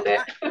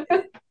it.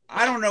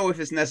 I don't know if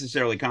it's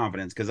necessarily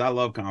confidence because I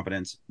love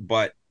confidence,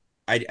 but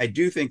I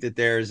do think that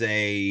there's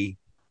a,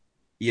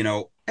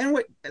 and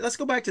wait, let's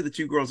go back to the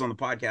two girls on the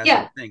podcast.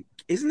 Yeah. Thing.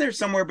 Isn't there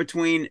somewhere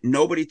between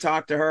nobody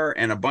talked to her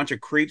and a bunch of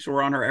creeps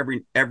were on her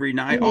every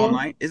night, all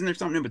night? Isn't there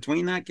something in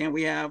between that? Can't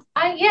we have?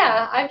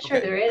 Yeah, I'm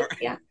sure there is.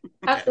 Right. Yeah,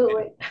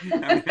 absolutely.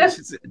 I mean, it's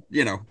just,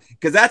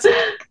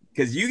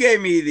 because you gave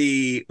me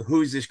the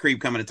who's this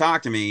creep coming to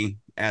talk to me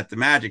at the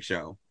magic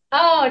show.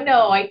 Oh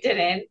no, I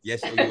didn't.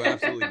 Yes, you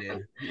absolutely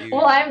did.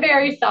 Well, I'm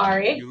very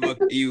sorry.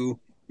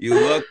 You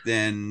looked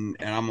and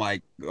I'm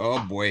like,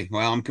 oh boy,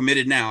 well, I'm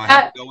committed now. I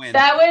have to go in.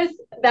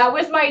 That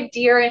was my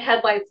deer in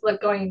headlights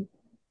look going,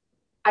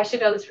 I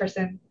should know this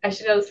person. I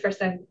should know this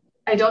person.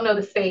 I don't know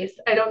this face.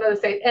 I don't know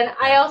this face. And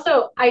I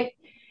also I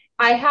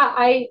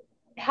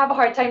have a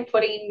hard time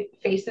putting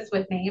faces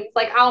with names.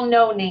 Like I'll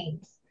know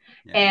names.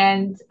 Yeah.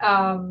 And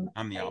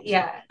I'm the opposite.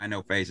 Yeah. I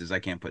know faces. I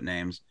can't put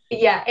names.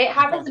 Yeah, it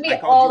happens to me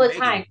all the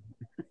time.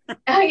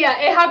 Yeah,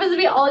 it happens to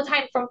me all the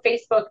time from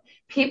Facebook.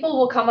 People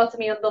will come up to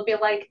me and they'll be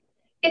like,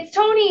 "It's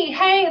Tony,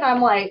 hey," and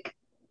I'm like,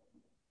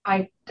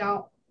 I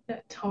don't.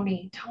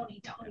 Tony.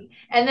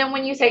 And then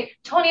when you say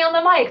Tony on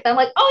the mic, then I'm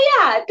like, oh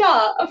yeah,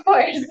 duh, of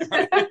course.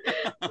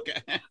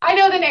 Okay. I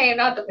know the name,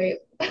 not the face.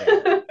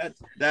 Yeah,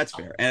 that's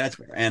fair.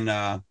 And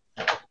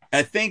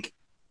I think,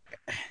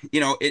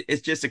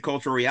 it's just a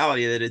cultural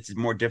reality that it's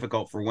more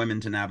difficult for women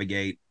to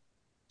navigate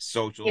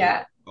social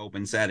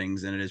open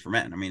settings than it is for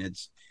men. I mean,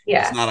 it's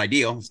not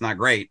ideal. It's not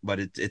great, but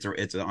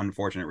it's an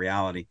unfortunate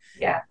reality.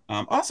 Yeah.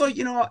 Also,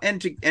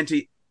 and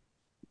to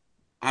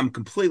I'm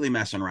completely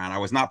messing around. I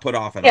was not put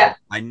off at all.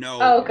 I know.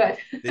 Oh, good.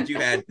 that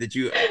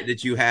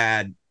you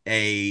had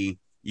and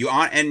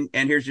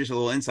here's just a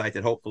little insight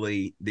that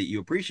hopefully that you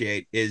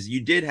appreciate is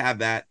you did have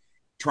that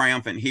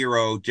triumphant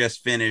hero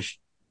just finished,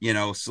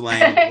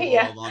 slaying the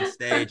world on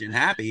stage and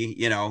happy.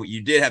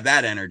 You did have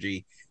that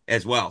energy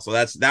as well. So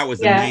that was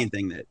the main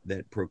thing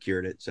that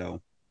procured it.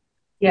 So.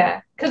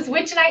 Yeah, because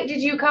which night did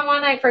you come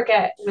on? I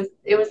forget.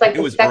 It was like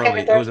the second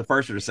early. It was the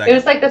first or the second. It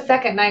was like the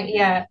second night,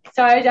 yeah.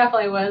 So I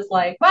definitely was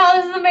like, wow,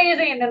 this is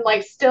amazing, and then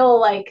like still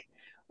like,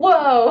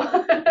 whoa.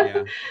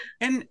 Yeah,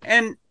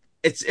 and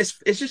it's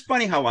just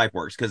funny how life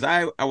works because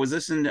I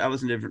listened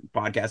to different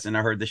podcasts and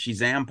I heard the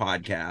Shazam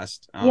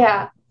podcast.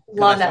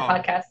 Love that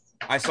podcast.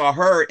 I saw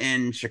her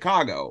in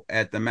Chicago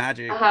at the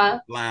Magic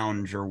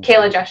Lounge or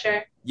Kayla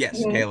Drescher. Yes,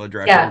 mm-hmm. Kayla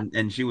Drescher,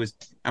 and she was.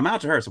 I'm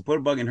out to her, so put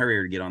a bug in her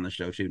ear to get on the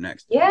show too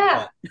next.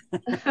 Yeah,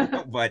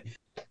 but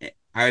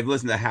I've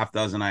listened to half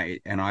dozen. I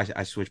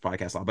switched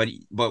podcasts a lot,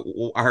 but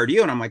I heard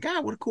you, and I'm like,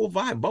 what a cool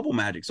vibe, Bubble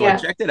Magic. So I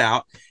checked it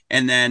out,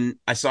 and then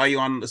I saw you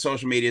on the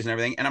social medias and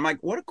everything, and I'm like,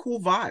 what a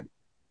cool vibe.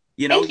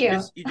 Thank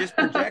you. You just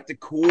project a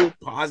cool,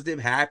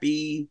 positive,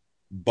 happy,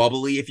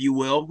 bubbly, if you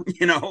will,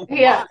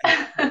 Yeah.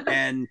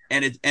 and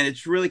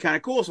it's really kind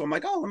of cool. So I'm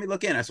like, let me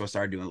look in. So I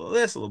started doing a little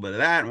this, a little bit of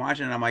that, and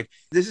watching. And I'm like,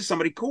 this is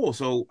somebody cool.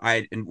 So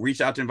I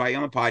reached out to invite you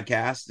on the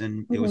podcast,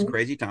 and it was a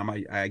crazy time.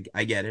 I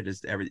get it.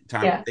 It's every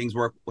time things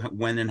work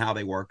when and how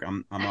they work.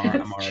 I'm all right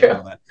with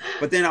all that.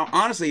 But then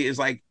honestly, it's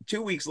like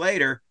 2 weeks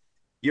later,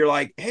 you're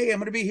like, hey, I'm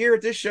going to be here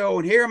at this show,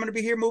 and here I'm going to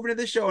be here moving to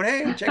this show, and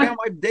hey, check out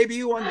my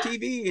debut on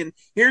TV, and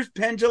here's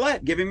Penn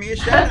Gillette giving me a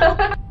shout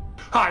out.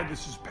 Hi,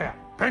 this is Penn.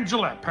 Penn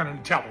Gillette, Penn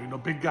and Teller.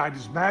 Big guy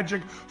does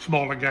magic.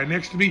 Smaller guy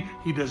next to me,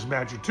 he does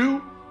magic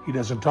too. He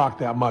doesn't talk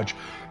that much.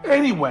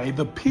 Anyway,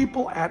 the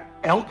people at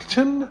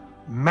Elkton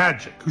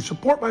Magic who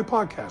support my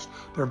podcast,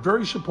 they're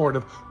very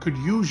supportive, could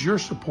use your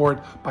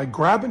support by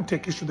grabbing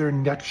tickets to their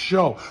next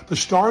show. The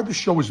star of the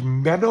show is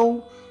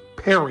Meadow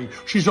Perry.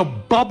 She's a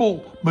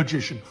bubble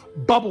magician.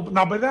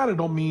 Now, by that I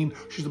don't mean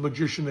she's a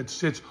magician that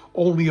sits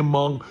only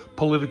among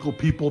political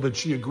people that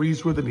she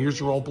agrees with and hears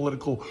her own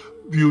political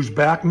views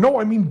back. No,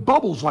 I mean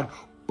bubbles, like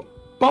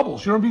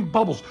bubbles. You know what I mean?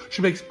 Bubbles.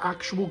 She makes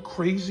actual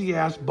crazy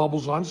ass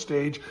bubbles on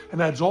stage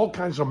and adds all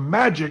kinds of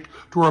magic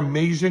to her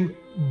amazing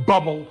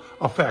bubble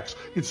effects.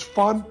 It's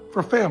fun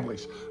for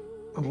families.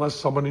 Unless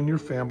someone in your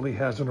family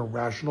has an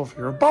irrational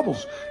fear of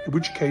bubbles, in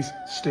which case,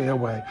 stay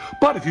away.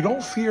 But if you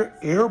don't fear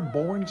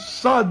airborne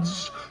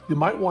suds, you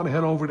might want to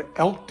head over to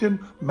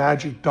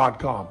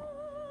elktonmagic.com.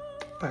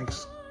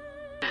 Thanks.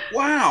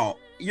 Wow.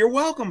 You're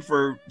welcome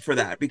for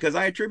that, because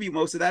I attribute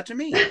most of that to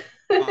me.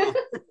 I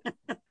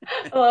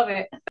love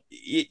it.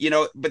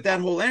 But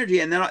that whole energy,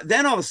 and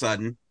then all of a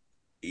sudden,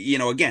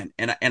 again,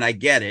 and I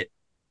get it,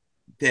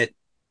 that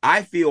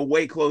I feel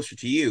way closer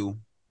to you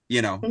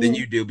than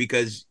you do,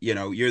 because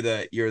you're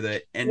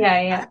the and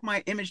I have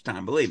my image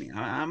time. Believe me,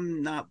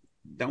 I'm not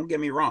don't get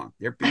me wrong,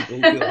 there are people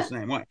who feel the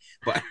same way,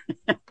 but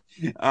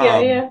Yeah,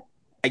 um, yeah.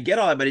 I get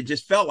all that, but it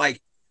just felt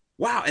like,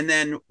 wow. And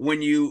then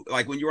when you were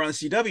on the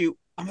CW,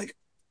 I'm like,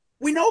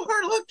 we know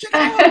her. Look, check it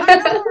out. I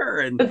know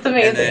her. It's And then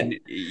amazing. and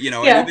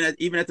Yeah,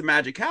 even at the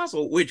Magic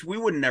Castle, which we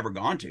would have never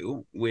gone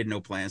to, we had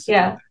no plans to do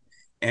yeah. that.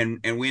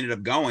 And we ended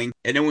up going.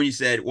 And then when you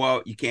said,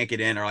 well, you can't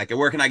get in, or like,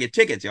 where can I get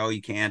tickets? Oh,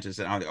 you can't. I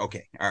said, oh,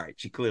 okay, all right.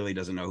 She clearly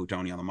doesn't know who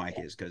Tony on the mic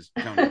is, because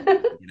Tony doesn't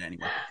get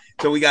anyway.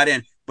 So we got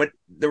in. But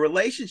the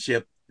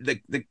relationship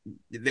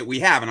that we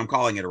have, and I'm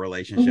calling it a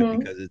relationship Hmm.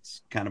 because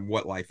it's kind of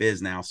what life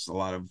is now. It's a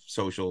lot of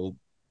social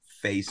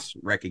face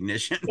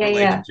recognition Yeah, yeah.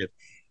 relationship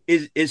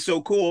is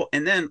so cool.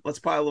 And then let's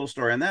pile a little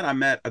story on that. I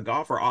met a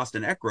golfer,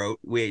 Austin Eckroat.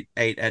 We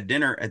ate at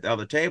dinner at the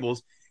other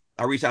tables.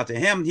 I reached out to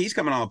him. He's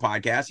coming on the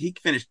podcast. He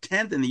finished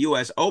 10th in the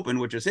U.S. Open,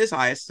 which was his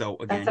highest. So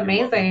That's again,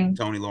 your buddy amazing.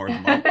 Tony Laura's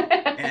buddy.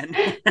 And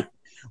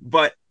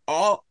but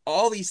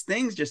all these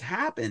things just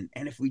happen,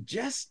 and if we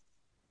just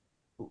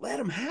let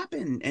them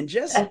happen and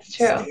just That's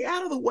true. stay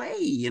out of the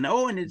way, and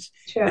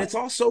True. it's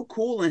all so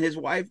cool. And his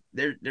wife,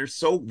 they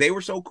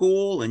were so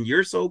cool, and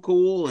you're so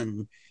cool,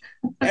 and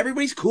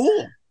everybody's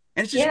cool.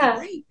 And it's just Yeah,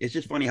 great. It's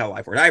just funny how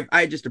life works.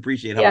 I just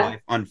appreciate how yeah.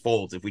 life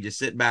unfolds if we just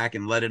sit back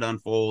and let it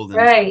unfold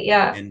Right,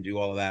 yeah. and do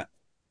all of that.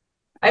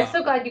 I'm Uh,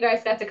 so glad you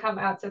guys got to come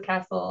out to the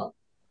castle.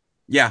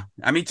 yeah,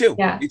 I mean too,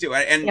 Yeah, me too.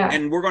 And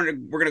yeah, we're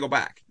gonna go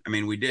back. I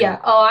mean, we did. yeah.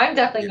 Oh, I'm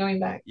definitely Yeah, going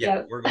back. yeah,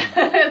 Yeah. we're going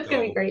back. It's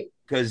gonna be So great.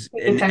 because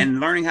Good time. and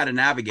learning how to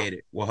navigate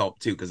it will help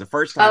too. Because the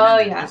first time in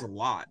Oh, there's yeah. a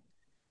lot.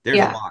 There's a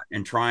Yeah. lot,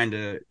 and trying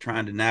to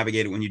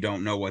navigate it when you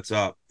don't know what's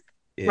up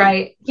is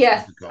Right.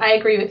 Yes, difficult. I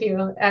agree with you.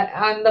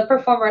 On the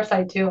performer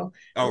side too.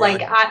 Oh, Like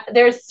really?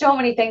 there's so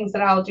many things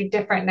that I'll do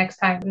different next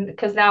time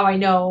because now I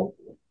know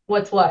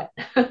what's what.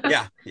 Yeah,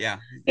 yeah, yeah.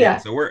 Yeah.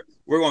 So we're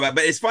going back,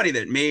 but it's funny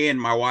that me and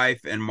my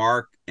wife and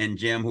Mark and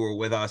Jim, who were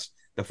with us,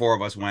 the four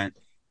of us went,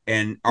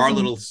 and our Mhm.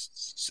 little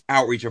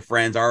outreach of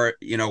friends are,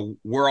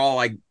 we're all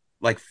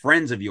like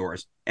friends of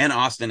yours and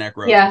Austin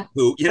Eckroat, Yeah.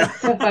 who That's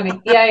so funny.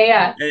 Yeah,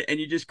 yeah, and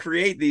you just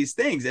create these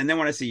things, and then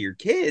when I see your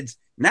kids,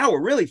 now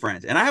we're really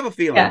friends, and I have a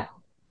feeling yeah,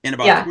 in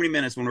about yeah, 20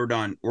 minutes when we're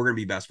done, we're gonna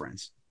be best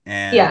friends.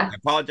 And yeah. I We're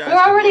apologize to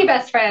already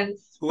best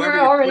friends. whoever We're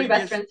your already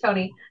best previous friends,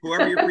 Tony.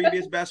 whoever your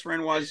previous best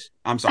friend was.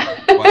 I'm sorry,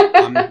 but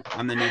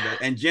I'm the new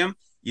best. And Jim,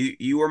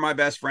 you were my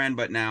best friend,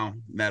 but now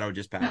Meadow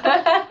just passed.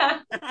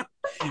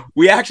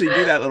 We actually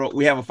do that little.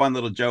 We have a fun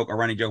little joke, a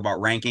running joke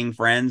about ranking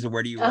friends.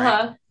 Where do you rank?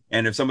 Uh-huh.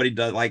 And if somebody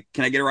does, like,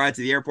 can I get a ride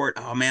to the airport?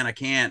 Oh man, I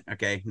can't.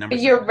 Okay, number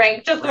Your 7.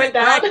 rank just Right, went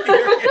down.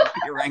 right.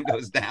 Your rank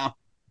goes down.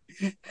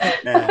 I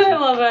And,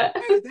 love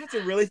hey, it. that's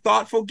a really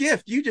thoughtful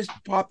gift. You just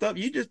popped up.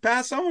 You just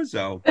passed so and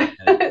so.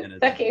 And it's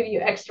That gave you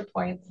extra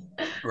points.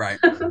 right.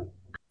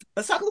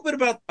 Let's talk a little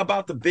bit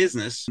about the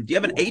business. Do you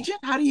have an agent?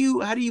 How do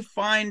you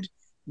find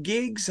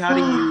gigs?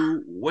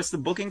 What's the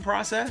booking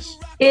process?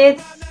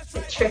 It's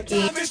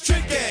tricky.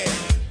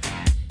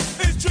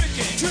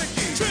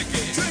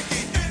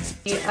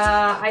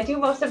 I do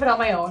most of it on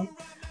my own,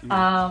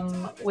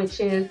 which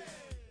is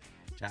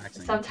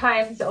Taxing.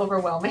 sometimes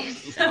overwhelming.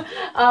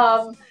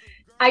 Yeah.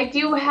 I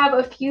do have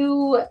a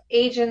few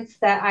agents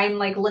that I'm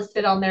like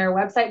listed on their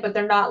website, but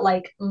they're not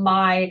like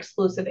my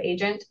exclusive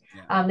agent.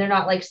 Yeah. They're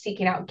not like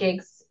seeking out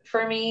gigs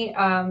for me.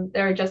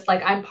 They're just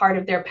like I'm part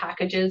of their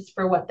packages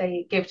for what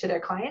they give to their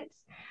clients.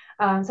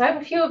 So I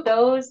have a few of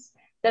those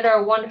that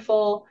are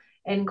wonderful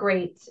and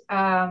great.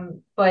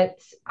 But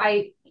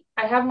I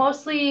have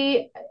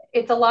mostly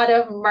it's a lot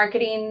of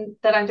marketing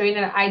that I'm doing,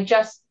 and I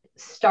just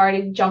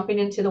started jumping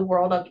into the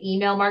world of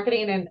email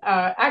marketing and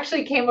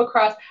actually came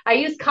across I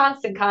use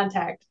Constant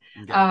Contact.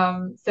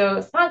 Okay. So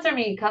sponsor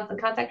me,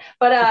 Constant Contact.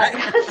 But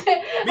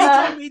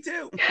Me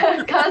too.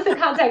 Constant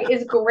Contact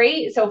is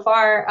great so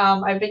far.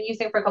 I've been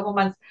using it for a couple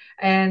months,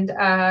 and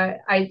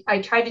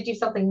I tried to do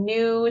something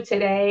new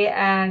today,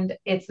 and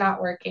it's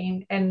not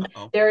working. And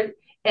Uh-oh.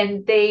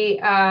 they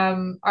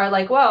are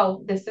like,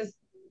 well, this is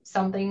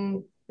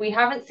something we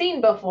haven't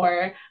seen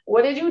before.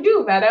 What did you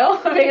do,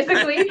 Meadow?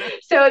 Basically.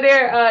 So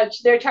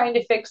they're trying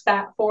to fix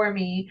that for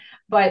me,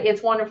 but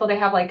it's wonderful. They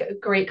have like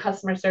great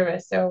customer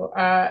service. So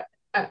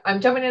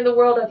I'm jumping into the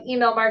world of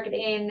email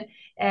marketing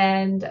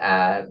and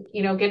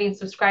getting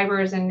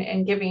subscribers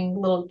and giving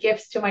little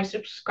gifts to my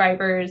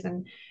subscribers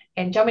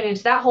and jumping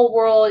into that whole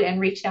world and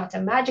reaching out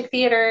to magic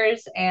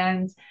theaters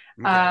and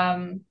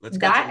Okay. Let's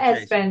cut to the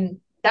chase.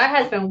 that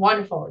has been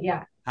wonderful.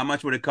 Yeah. How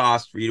much would it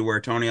cost for you to wear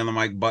a Tony on the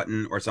mic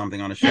button or something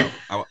on a show?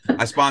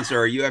 I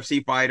sponsor a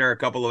UFC fighter, a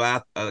couple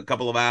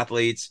of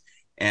athletes,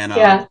 and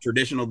Yeah. the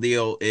traditional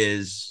deal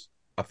is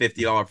a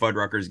 $50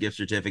 Fuddruckers gift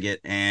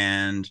certificate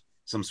and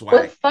some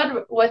swag.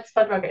 What's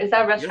Fuddrucker? Is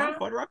that a You don't have restaurant?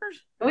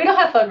 Fuddruckers? We don't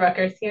have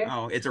Fuddruckers here.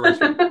 Oh, it's a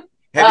restaurant.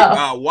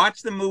 Have you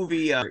watched the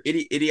movie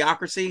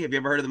Idiocracy? Have you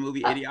ever heard of the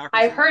movie Idiocracy?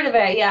 I've heard of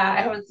it. Yeah, I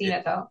haven't seen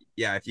it though.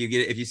 Yeah, if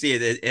you see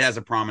it, it has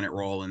a prominent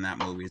role in that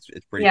movie.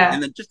 It's pretty Yeah. good.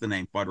 And then just the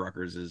name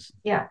Fuddruckers is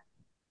Yeah.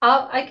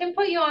 I can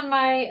put you on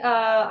my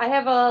I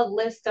have a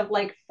list of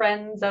like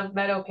friends of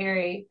Meadow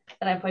Perry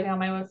that I'm putting on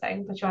my website. I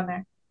can put you on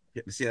there.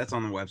 see that's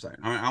on the website.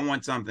 I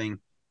want something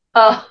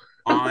Oh,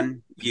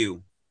 on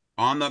you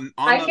On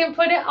I the can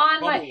put it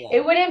on bubble my, wall.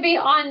 it wouldn't be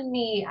on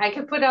me. I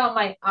could put it on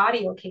my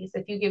audio case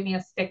if you give me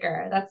a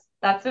sticker.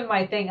 That's been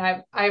my thing.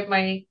 I have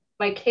my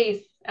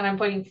case and I'm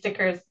putting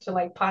stickers to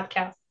like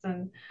podcasts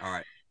All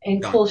right,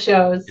 and done. cool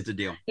shows. It's a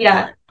deal. All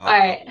Yeah. right, All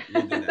right.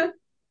 we'll do that.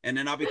 And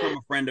then I'll become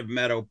a friend of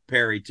Meadow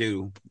Perry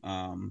too.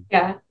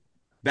 Yeah.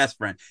 Best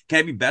friend. Can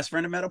I be best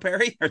friend of Meadow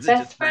Perry, or is it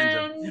just Best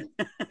friends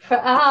of?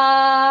 friend.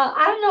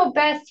 I don't know,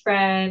 best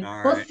friend.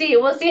 All We'll right. see.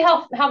 We'll see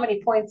how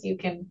many points you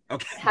can,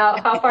 Okay.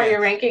 how far Yeah.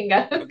 your ranking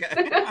goes.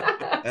 Okay.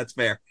 That's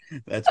fair.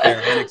 That's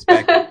fair and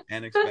expected.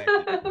 And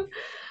expected.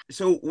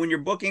 So when you're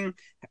booking,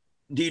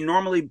 do you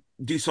normally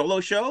do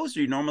solo shows?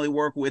 Do you normally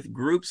work with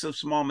groups of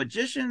small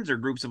magicians or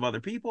groups of other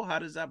people? How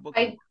does that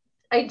booking I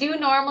I do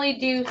normally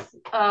do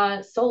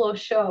solo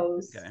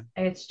shows. work? Okay.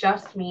 It's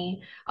just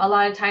me. A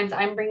lot of times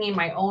I'm bringing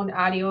my own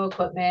audio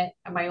equipment,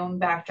 my own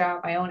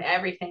backdrop, my own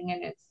everything,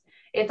 and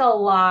it's a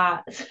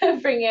lot to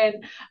bring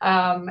in.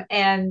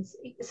 And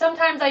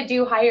sometimes I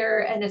do hire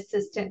an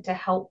assistant to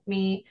help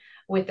me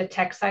with the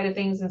tech side of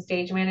things and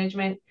stage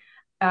management,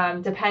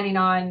 depending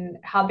on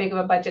how big of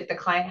a budget the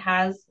client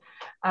has.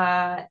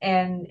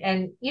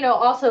 And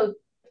also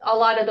a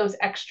lot of those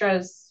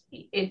extras,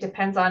 it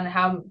depends on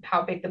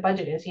how big the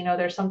budget is.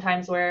 There's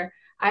sometimes where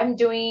I'm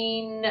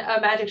doing a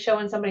magic show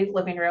in somebody's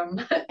living room.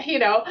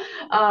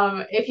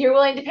 If you're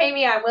willing to pay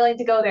me, I'm willing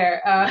to go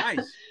there. Nice.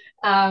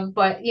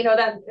 But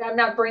that I'm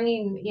not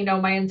bringing my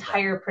Right.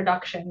 entire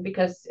production,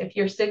 because if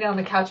you're sitting on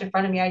the couch in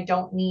front of me, I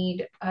don't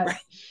need a Right.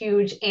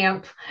 huge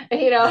amp.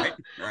 you know. Right.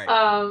 Right.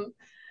 Um,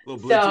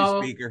 Little Bluetooth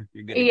so speaker.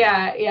 You're good to go.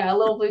 yeah, a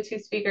little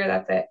Bluetooth speaker,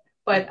 that's it.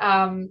 But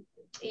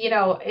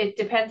it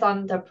depends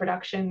on the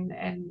production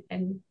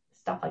and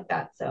stuff like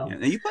that. Yeah. So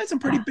Now you played some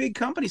pretty big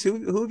companies.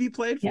 Who have you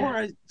played yeah. for?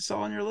 I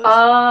saw on your list.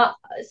 Uh,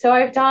 so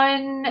I've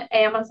done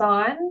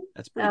Amazon.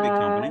 That's a pretty big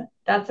company.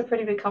 That's a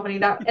pretty big company.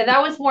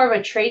 That was more of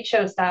a trade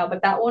show style,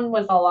 but that one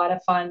was a lot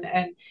of fun,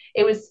 and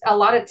it was a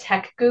lot of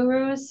tech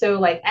gurus. So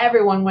like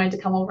everyone wanted to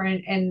come over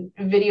and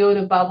video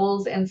the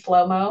bubbles in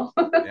slow-mo.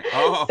 Yeah.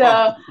 Oh,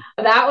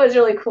 So that was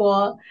really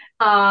cool.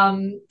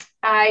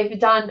 I've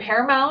done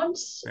Paramount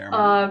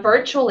Paramount.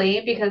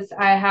 virtually, because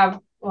I have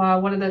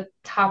one of the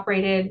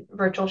top-rated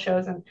virtual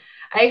shows, and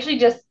I actually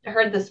just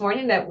heard this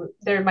morning that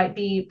there might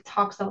be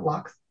talks of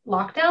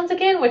lockdowns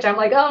again, which I'm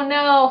like, oh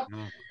no.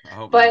 No, I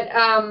hope not. But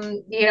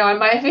I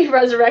might be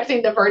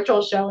resurrecting the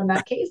virtual show in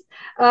that case.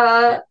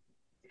 Yeah.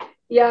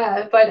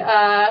 Yeah, but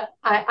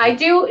I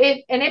do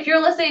it, and if you're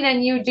listening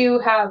and you do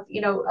have,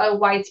 a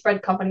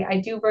widespread company, I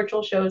do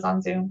virtual shows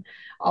on Zoom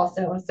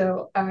also.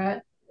 So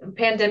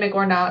pandemic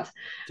or not,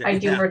 I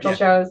do Yeah. virtual Yeah.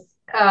 shows.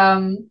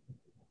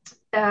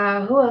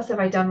 Who else have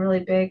I done really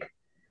big?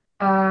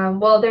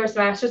 Well, there's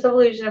Masters of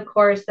Illusion, of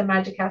course, the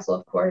Magic Castle,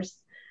 of course.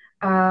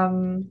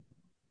 Um,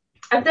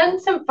 I've done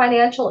some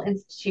financial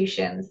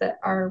institutions that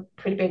are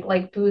pretty big,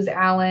 like Booz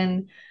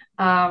Allen.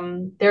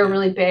 They're Yeah.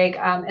 really big,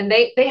 and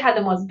they had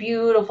the most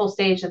beautiful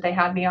stage that they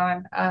had me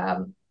on,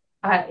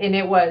 and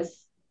it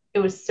was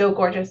so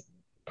gorgeous.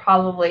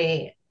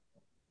 Probably,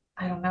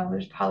 I don't know,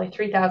 there's probably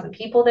 3,000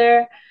 people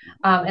there,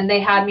 and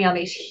they had me on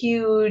these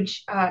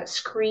huge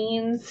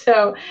screens,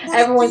 so What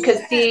everyone the could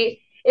heck?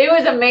 see. It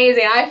was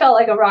amazing. I felt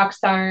like a rock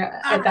star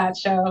at Ah, that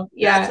show.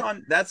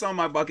 that's Yeah, on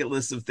my bucket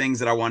list of things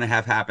that I want to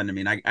have happen to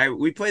me. And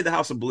we played the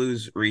House of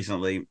Blues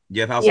recently. Do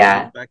you have House of Blues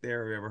yeah, back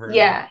there? Have you ever heard of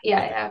that? yeah.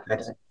 Okay, I've heard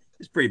of it.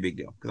 it's a pretty big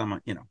deal because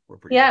we're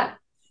pretty big. Yeah,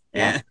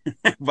 yeah.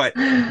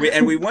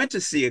 And we went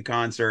to see a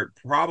concert,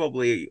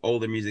 probably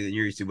older music than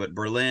you're used to, but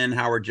Berlin,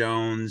 Howard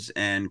Jones,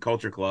 and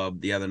Culture Club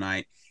the other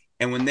night.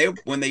 And when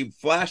they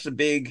flashed the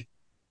big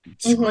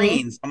Mm-hmm.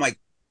 screens, I'm like,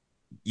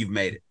 you've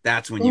made it.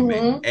 That's when you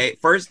made Mm-hmm. it.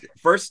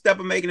 First step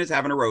of making it is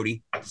having a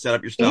roadie to set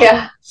up your stuff.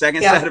 Yeah.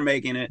 Second Yeah. step of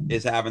making it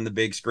is having the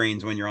big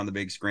screens when you're on the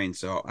big screen.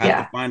 So I have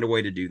to Yeah. find a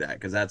way to do that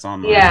because that's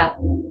on my. Yeah.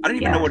 I don't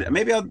even know Yeah. what.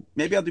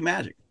 Maybe I'll do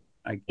magic.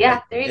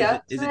 Yeah. There you Is go.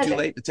 it It's is it too magic.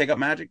 late to take up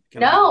magic?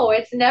 Can I? No,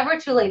 it's never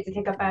too late to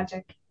take up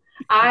magic.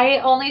 I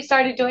only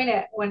started doing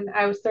it when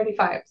I was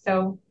 35.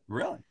 So,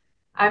 Really?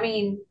 I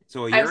mean,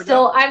 So a I'm year ago?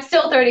 still I'm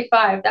still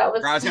 35. That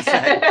was Or I was gonna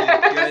say, see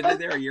what I did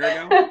there a year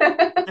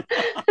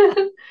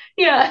ago?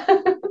 Yeah.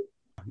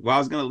 Well, I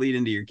was gonna lead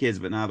into your kids,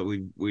 but now that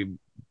we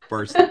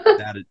burst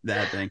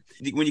that thing,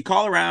 when you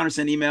call around or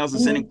send emails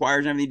and send Mhm.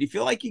 inquiries and everything, do you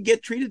feel like you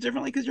get treated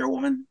differently because you're a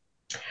woman?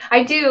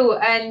 I do,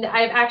 and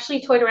I've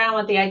actually toyed around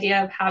with the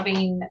idea of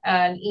having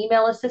an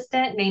email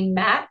assistant named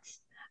Matt,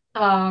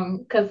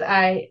 because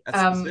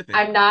That's specific.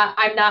 I'm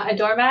not a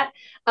doormat.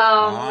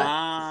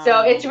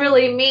 So it's Ah,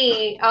 really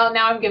me. Oh,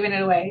 now I'm giving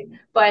it away,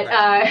 but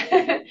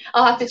right.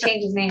 I'll have to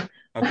change his name.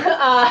 Okay.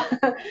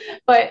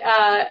 But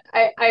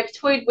I've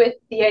toyed with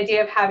the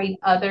idea of having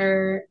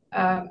other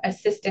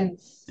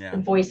assistants Yeah.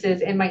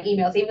 voices in my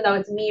emails, even though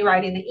it's me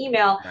writing the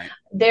email. Right.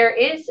 There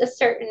is a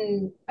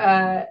certain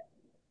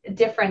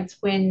difference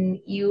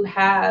when you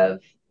have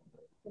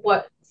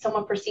what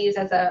someone perceives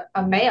as a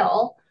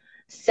male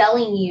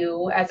selling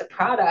you as a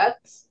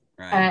product,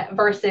 Right.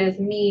 versus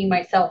me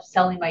myself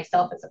selling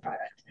myself as a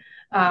product.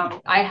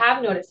 I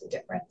have noticed a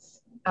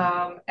difference.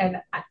 And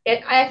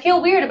I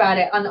feel weird about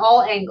it on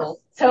all angles.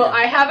 So Yeah.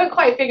 I haven't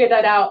quite figured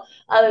that out,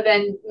 other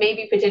than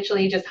maybe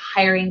potentially just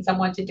hiring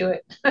someone to do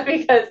it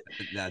because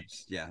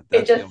That's it that's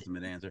the just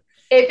ultimate answer.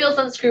 it feels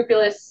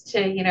unscrupulous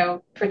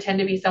to pretend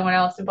to be someone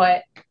else,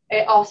 but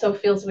it also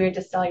feels weird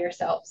to sell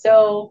yourself.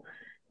 So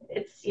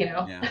it's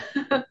Yeah.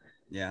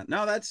 Yeah.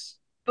 No, that's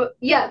but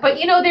yeah, but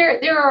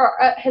there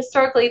are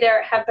historically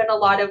there have been a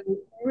lot of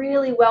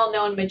really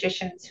well-known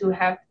magicians who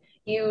have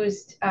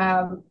used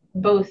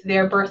both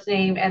their birth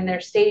name and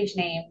their stage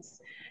names.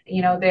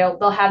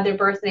 They'll have their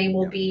birth name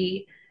will yeah.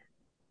 be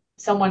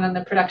someone on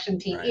the production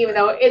team, Right, even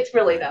right, though it's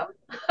really right.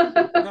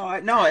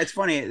 them. No, it's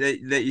funny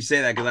that you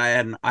say that because I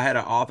had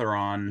an author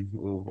on a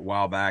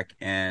while back,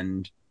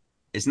 and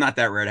it's not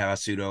that rare to have a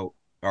pseudo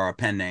or a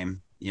pen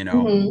name,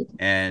 Hmm.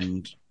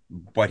 and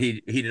but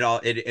he did all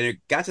it, and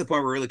it got to the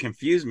point where it really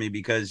confused me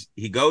because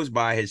he goes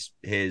by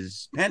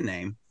his pen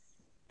name,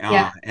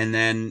 Yeah, and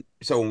then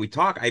so when we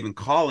talk, I even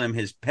call him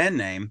his pen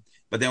name,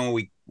 but then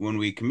when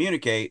we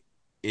communicate,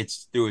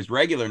 it's through his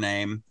regular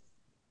name,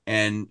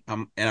 and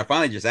I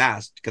finally just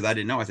asked because I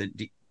didn't know. I said,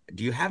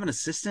 "Do you have an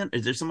assistant?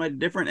 Is there somebody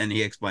different?" And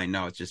he explained,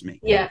 "No, it's just me."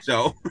 yeah,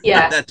 So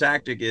yeah, that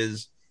tactic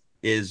is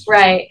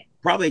right.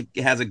 probably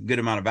has a good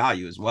amount of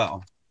value as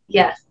well.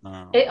 Yes.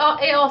 Um, It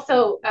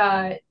also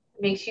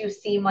makes you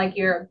seem like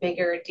you're a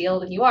bigger deal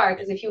than you are,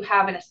 because if you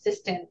have an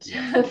assistant,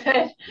 yes,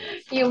 then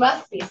yes. you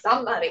must be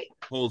somebody.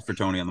 Hold for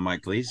Tony on the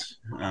mic, please.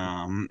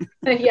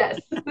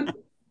 Yes.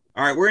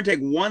 All right, we're gonna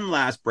take one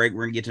last break.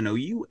 We're gonna get to know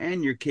you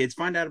and your kids,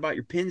 find out about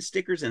your pin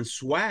stickers and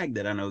swag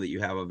that I know that you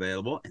have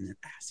available, and then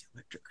ask the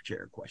electric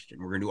chair question.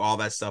 We're gonna do all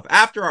that stuff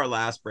after our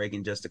last break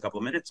in just a couple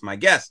of minutes. My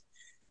guest,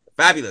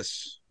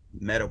 fabulous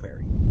Meadow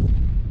Perry.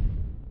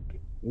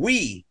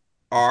 We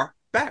are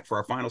back for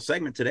our final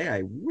segment today.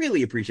 I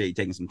really appreciate you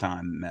taking some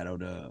time, Meadow,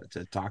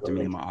 to talk to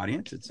me and my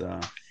audience. It's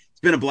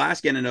been a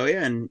blast getting to know you,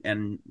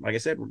 and like I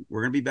said,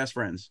 we're gonna be best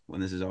friends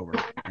when this is over.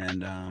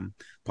 And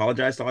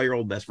apologize to all your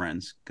old best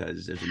friends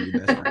because there's a new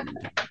best friend in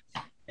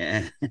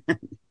town.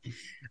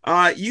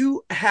 And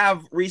you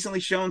have recently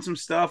shown some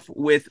stuff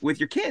with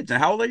your kids.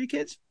 And how old are your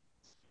kids?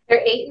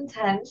 They're 8 and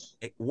 10.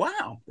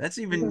 Wow, that's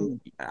Mhm.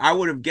 even I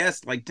would have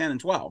guessed like 10 and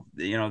 12.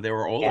 They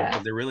were older Yeah.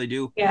 because they really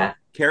do Yeah.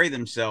 carry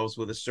themselves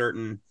with a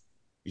certain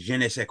je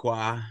ne sais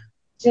quoi.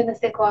 Je ne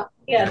sais quoi.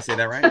 Did I Yes. say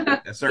that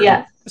right? A certain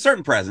Yes. a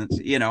certain presence,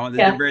 they're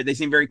Yeah. very they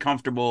seem very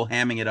comfortable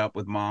hamming it up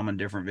with mom in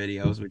different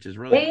videos, which is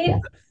really They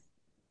cool.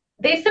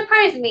 they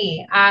surprise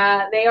me.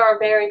 They are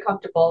very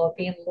comfortable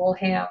being little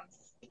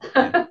hams.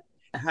 Yeah.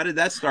 How did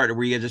that start?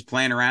 Were you guys just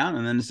playing around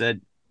and then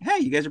said, "Hey,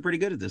 you guys are pretty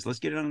good at this. Let's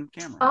get it on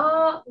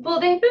camera." Well,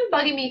 they've been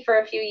bugging me for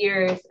a few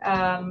years.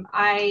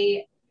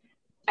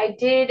 I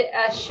did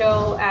a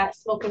show at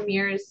Smoke and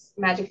Mirrors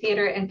Magic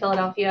Theater in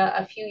Philadelphia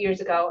a few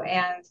years ago,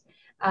 and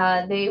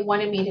they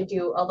wanted me to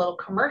do a little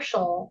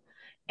commercial.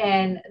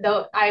 And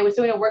though I was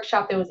doing a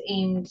workshop that was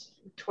aimed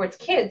towards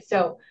kids,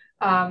 so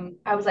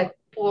I was like,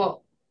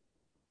 well,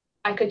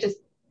 I could just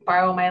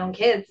borrow my own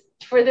kids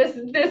for this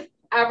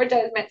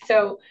advertisement.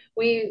 So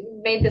we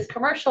made this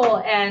commercial,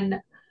 and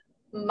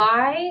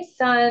my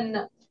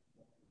son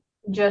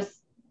just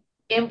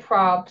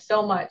improv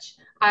so much.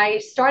 I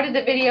started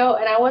the video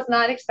and I was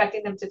not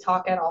expecting them to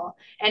talk at all.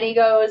 And he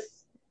goes,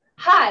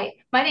 "Hi,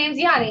 my name's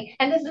Yanni,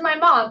 and this is my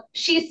mom.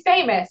 She's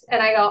famous."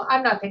 And I go,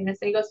 "I'm not famous."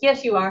 And he goes,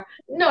 "Yes, you are."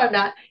 "No, I'm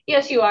not."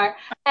 "Yes, you are."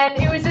 And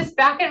it was just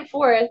back and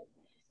forth.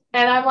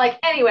 And I'm like,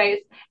 anyways,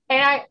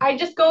 and I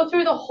just go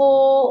through the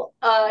whole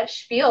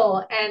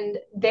spiel, and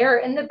they're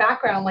in the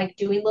background like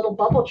doing little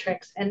bubble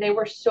tricks, and they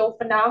were so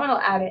phenomenal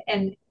at it,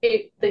 and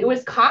it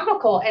was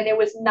comical, and it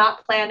was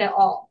not planned at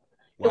all.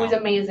 It was Wow.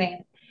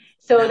 amazing.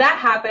 So Now, that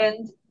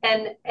happened,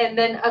 and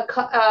then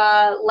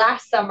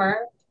last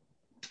summer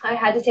I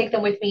had to take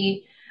them with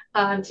me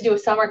to do a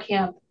summer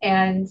camp,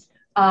 and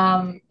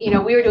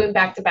we were doing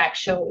back-to-back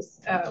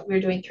shows. We were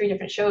doing 3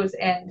 different shows,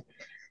 and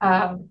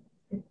um,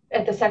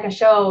 at the second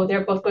show,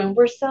 they're both going,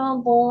 "We're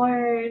so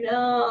bored.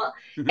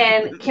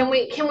 And can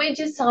we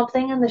do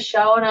something in the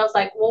show?" And I was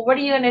like, "Well, what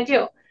are you gonna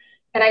do?"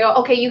 And I go,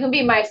 "Okay, you can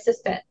be my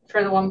assistant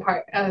for the one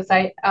part." I was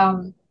like,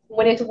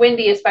 when it's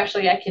windy,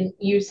 especially, I can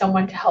use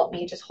someone to help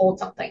me just hold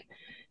something.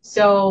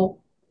 So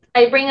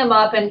I bring him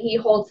up, and he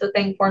holds the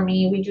thing for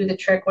me. We do the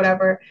trick,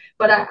 whatever.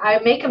 But I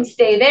make him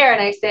stay there,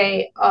 and I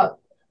say,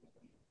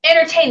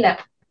 "Entertain them,"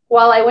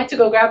 while I went to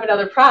go grab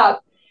another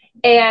prop,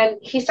 and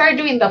he started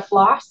doing the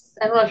floss.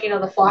 I don't know if you know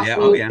the floss yeah,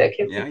 oh move yeah, that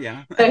kids do. yeah,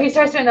 yeah. So he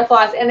starts doing the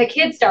floss, and the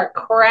kids start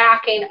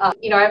cracking up.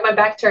 I have my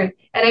back turned,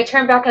 and I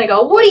turn back and I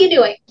go, "What are you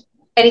doing?"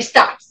 And he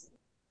stops.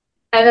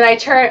 And then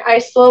I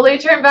slowly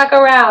turn back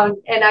around,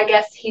 and I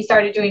guess he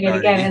started doing it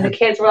Start again. And the again.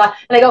 kids were like,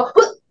 and I go,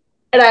 "Whoop,"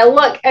 and I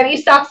look, and he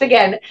stops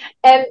again.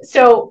 And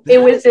so it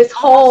That was is this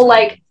whole awesome.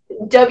 like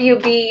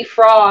WB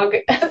frog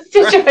Right,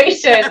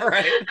 situation.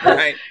 right,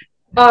 right.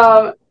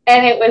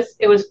 And it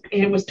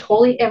was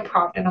totally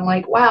improv, and I'm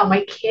like, wow,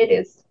 my kid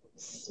is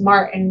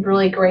smart and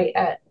really great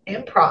at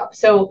improv.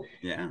 So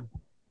Yeah.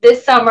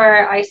 this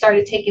summer I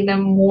started taking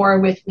them more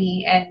with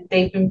me, and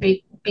they've been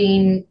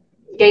being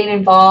getting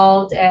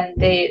involved, and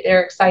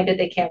they're excited.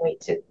 They can't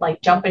wait to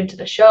like jump into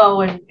the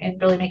show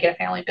and really make it a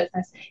family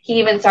business. He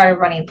even started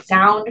running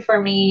sound for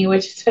me,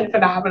 which has been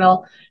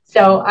phenomenal.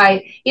 So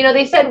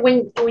they said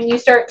when you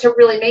start to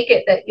really make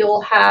it that you'll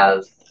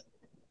have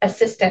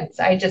assistants.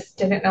 I just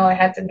didn't know I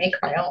had to make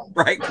my own.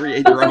 Right,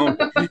 create your own.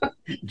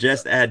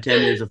 Just add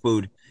 10 years of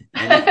food.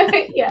 And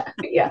Yeah.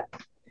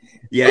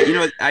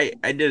 yeah, I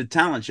did a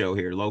talent show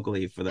here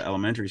locally for the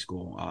elementary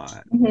school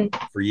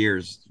for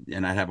years,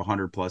 and I'd have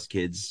 100+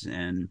 kids.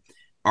 And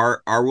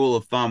our rule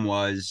of thumb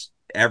was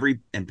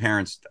and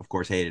parents, of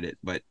course, hated it,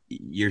 but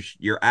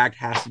your act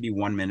has to be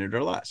 1 minute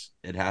or less.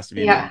 It has to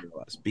be a minute or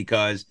less,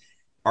 because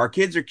our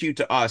kids are cute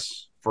to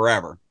us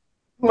forever.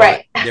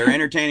 Right. They're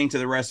entertaining to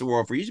the rest of the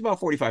world for usually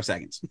about 45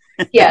 seconds.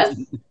 Yes.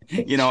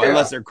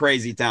 Unless they're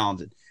crazy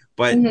talented.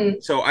 But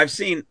so I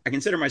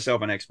consider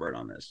myself an expert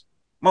on this.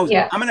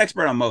 I'm an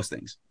expert on most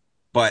things,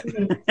 but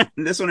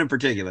this one in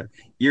particular,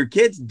 your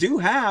kids do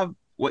have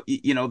what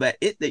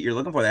that you're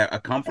looking for, that a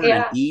comfort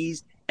and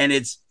ease, and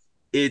it's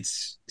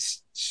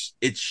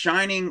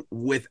shining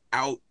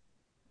without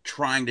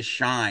trying to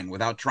shine,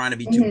 without trying to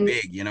be too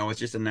big. It's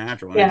just a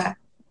natural. And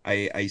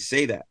I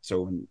say that,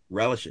 so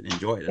relish it,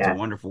 enjoy it. It's a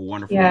wonderful,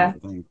 wonderful,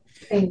 wonderful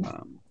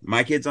thing.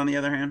 My kids, on the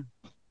other hand,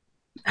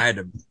 I had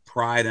to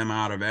pry them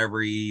out of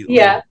every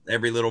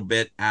little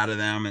bit out of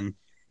them, and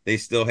they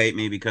still hate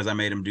me because I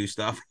made them do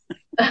stuff.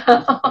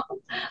 Oh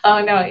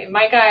no,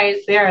 my guys,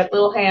 they're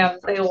little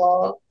hams. They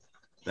will.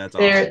 That's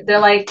awesome. They're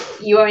like,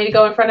 you want me to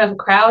go in front of a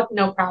crowd?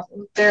 No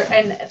problem.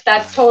 And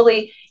that's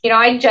totally.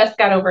 I just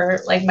got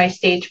over like my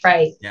stage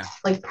fright,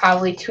 like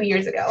probably 2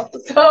 years ago.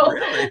 So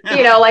really?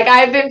 like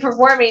I've been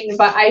performing,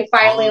 but I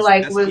finally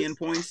was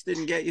points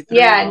didn't get you through.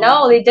 Yeah,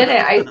 no, they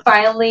didn't. I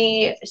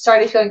finally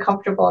started feeling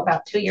comfortable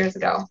about 2 years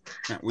ago.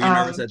 Were you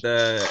nervous at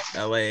the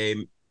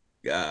LA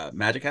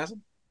Magic Castle?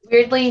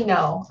 Weirdly,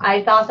 no.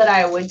 I thought that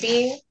I would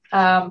be.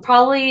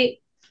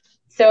 Probably.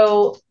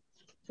 So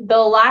the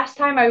last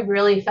time I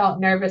really felt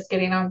nervous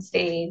getting on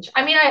stage,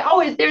 I mean,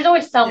 there's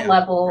always some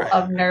level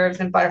of nerves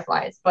and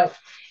butterflies, but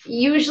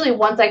usually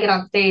once I get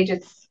on stage,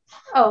 it's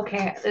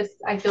okay.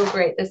 I feel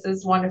great. This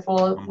is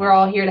wonderful. We're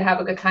all here to have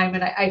a good time,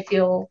 and I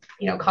feel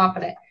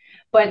confident.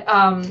 But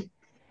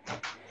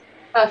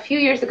a few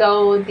years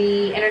ago,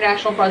 the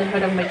International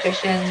Brotherhood of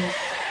Magicians.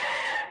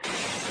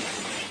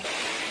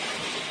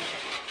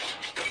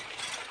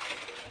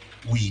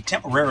 We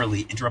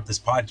temporarily interrupt this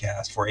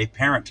podcast for a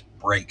parent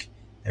break.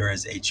 There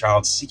is a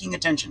child seeking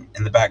attention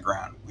in the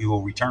background. We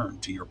will return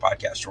to your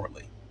podcast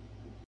shortly.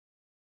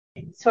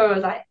 So where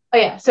was I? Oh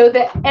yeah. So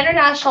the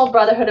International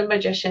Brotherhood of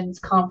Magicians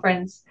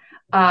conference,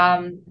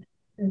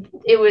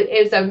 it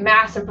was a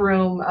massive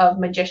room of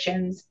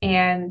magicians,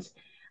 and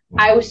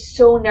I was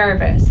so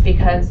nervous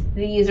because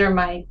these are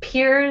my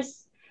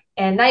peers,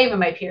 and not even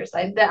my peers.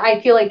 I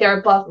feel like they're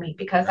above me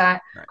because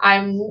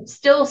I'm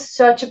still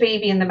such a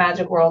baby in the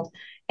magic world.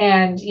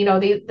 And,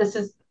 this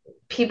is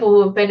people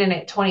who have been in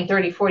it 20,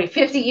 30, 40,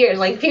 50 years.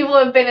 Like, people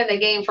have been in the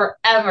game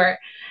forever.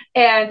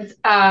 And,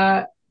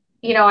 I'm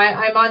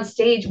on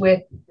stage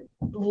with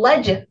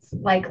legends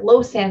like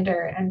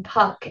Losander and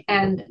Puck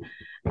and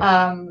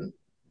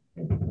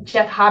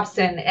Jeff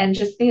Hobson, and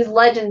just these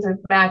legends of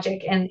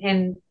magic.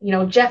 And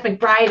Jeff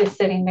McBride is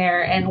sitting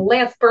there, and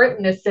Lance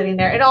Burton is sitting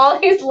there, and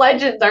all these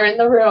legends are in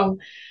the room.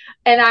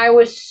 And I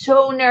was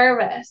so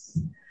nervous.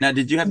 Now,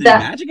 did you have to do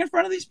magic in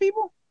front of these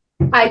people?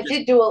 I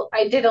did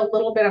a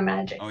little bit of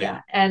magic,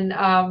 and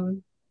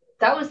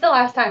that was the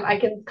last time. I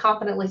can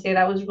confidently say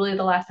that was really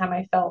the last time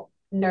I felt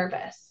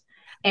nervous.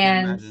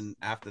 And can't imagine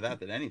after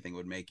that anything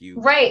would make you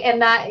right.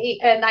 And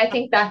I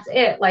think that's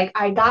it. Like,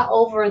 I got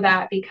over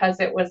that because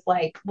it was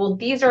like, well,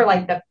 these are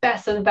like the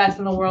best of the best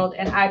in the world,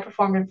 and I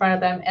performed in front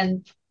of them,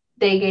 and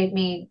they gave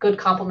me good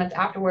compliments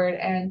afterward.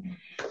 And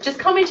just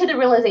coming to the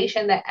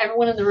realization that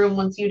everyone in the room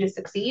wants you to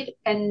succeed,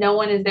 and no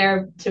one is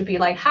there to be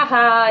like,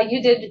 haha,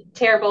 you did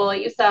terrible,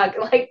 you suck.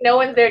 Like, no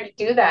one's there to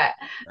do that,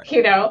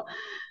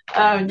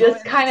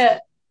 just kind of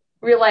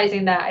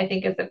realizing that, I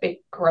think, is a big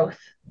growth.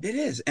 It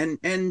is.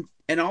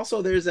 And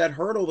also there's that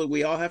hurdle that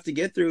we all have to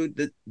get through,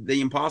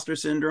 the imposter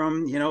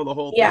syndrome, the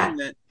whole thing,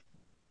 that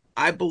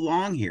I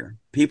belong here.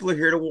 People are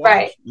here to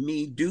watch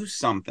me do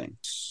something.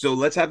 So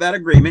let's have that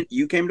agreement.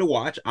 You came to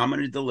watch. I'm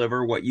going to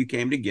deliver what you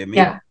came to give me.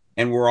 Yeah.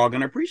 And we're all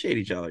going to appreciate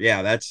each other.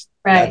 Yeah, that's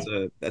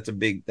a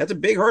big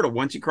hurdle.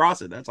 Once you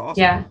cross it, that's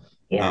awesome. Yeah.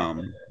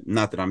 Yeah.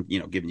 Not that I'm,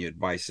 giving you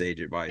sage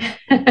advice.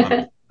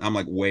 I'm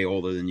like way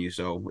older than you,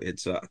 so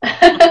it's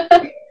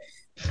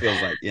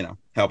feels like,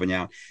 helping you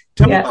out.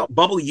 Tell me about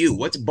Bubble U.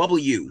 What's Bubble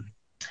U?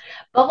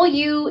 Bubble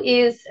U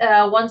is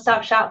a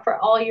one-stop shop for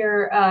all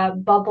your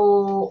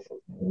bubble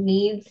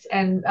needs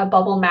and a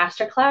bubble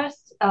masterclass.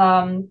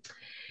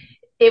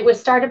 It was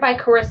started by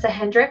Carissa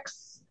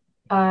Hendricks,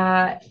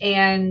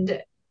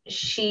 and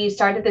she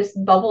started this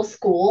bubble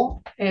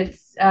school.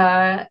 It's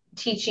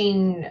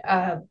teaching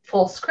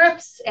full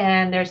scripts,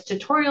 and there's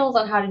tutorials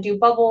on how to do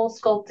bubble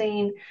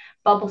sculpting,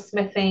 bubble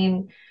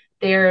smithing.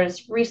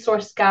 There's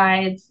resource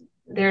guides.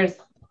 There's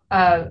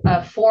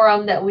a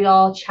forum that we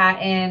all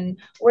chat in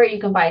where you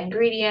can buy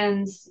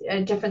ingredients,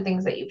 different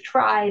things that you've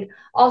tried,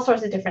 all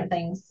sorts of different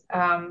things.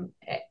 And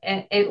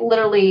it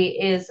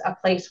literally is a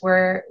place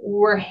where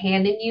we're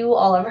handing you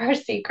all of our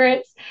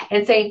secrets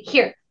and saying,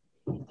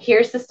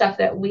 here's the stuff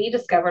that we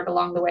discovered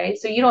along the way.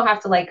 So you don't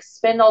have to like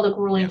spend all the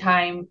grueling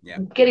time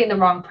getting the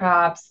wrong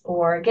props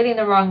or getting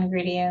the wrong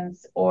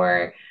ingredients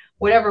or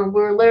whatever.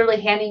 We're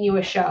literally handing you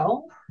a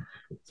show.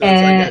 So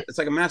it's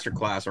like a master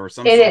class or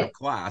some sort of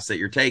class that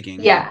you're taking.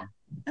 Yeah.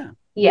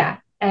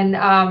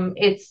 And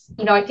it's,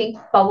 I think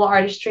bubble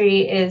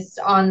artistry is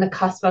on the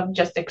cusp of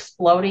just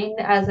exploding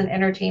as an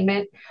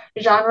entertainment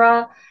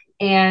genre.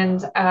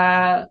 And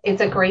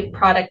it's a great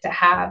product to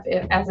have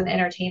as an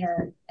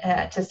entertainer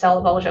to sell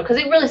a bubble show, because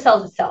it really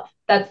sells itself.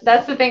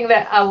 That's the thing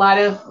that a lot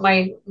of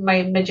my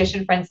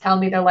magician friends tell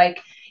me. They're like,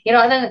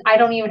 then I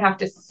don't even have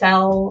to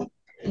sell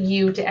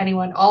you to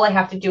anyone. All I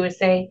have to do is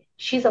say,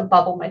 she's a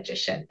bubble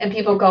magician. And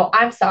people go,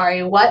 I'm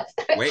sorry, what?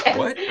 Wait,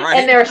 what? Right.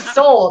 And they're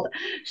sold.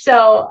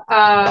 So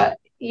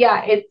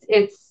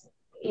it's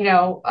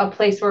a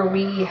place where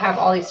we have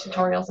all these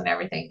tutorials and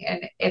everything.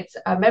 And it's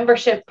a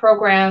membership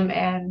program,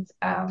 and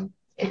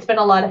it's been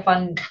a lot of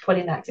fun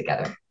putting that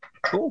together.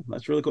 Cool.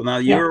 That's really cool. Now,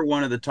 you're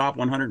one of the top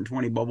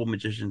 120 bubble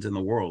magicians in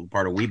the world,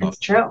 part of OIBA. That's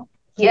true.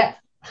 Yeah.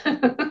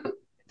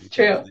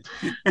 True.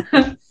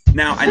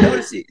 Now, I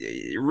noticed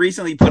you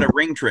recently put a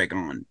ring trick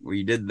on where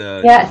you did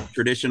the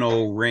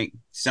traditional ring,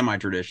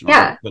 semi-traditional,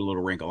 put a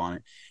little wrinkle on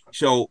it.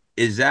 So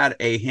is that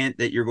a hint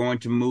that you're going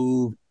to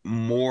move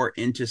more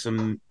into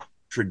some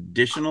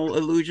traditional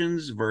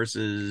illusions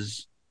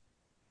versus?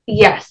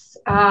 Yes.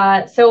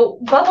 So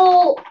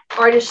bubble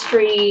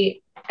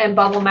artistry and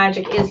bubble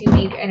magic is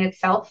unique in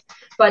itself,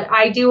 but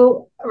I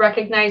do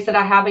recognize that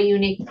I have a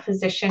unique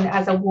position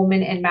as a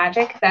woman in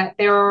magic, that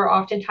there are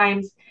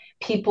oftentimes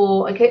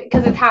people,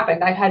 because it's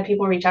happened, I've had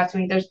people reach out to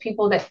me. There's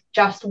people that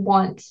just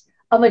want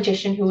a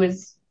magician who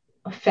is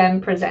femme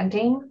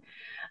presenting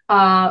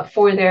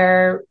for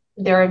their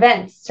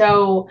events.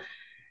 So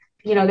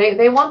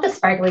they want the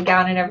sparkly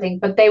gown and everything,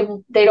 but they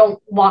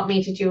don't want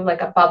me to do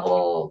like a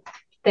bubble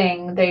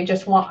thing. They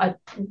just want a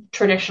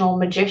traditional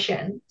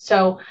magician.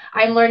 So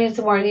I'm learning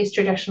some more of these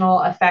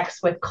traditional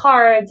effects with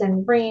cards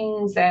and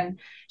rings and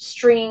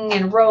string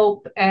and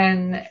rope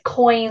and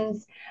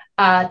coins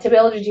to be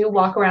able to do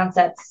walk around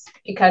sets,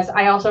 because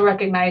I also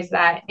recognize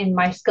that in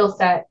my skill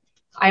set,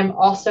 I'm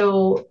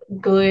also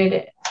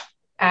good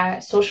at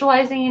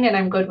socializing and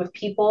I'm good with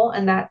people,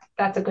 and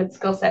that's a good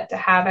skill set to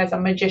have as a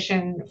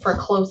magician for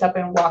close up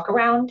and walk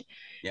around.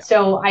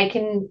 So I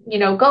can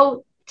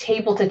go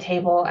table to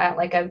table at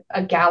like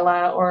a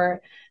gala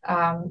or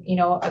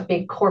a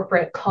big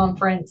corporate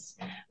conference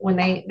when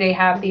they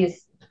have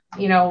these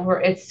where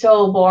it's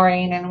so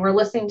boring and we're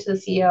listening to the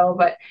CEO,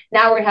 but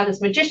now we're gonna have this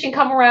magician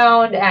come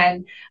around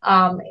and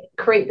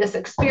create this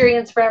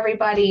experience for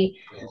everybody.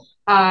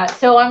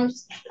 So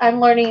I'm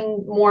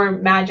learning more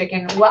magic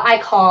in what I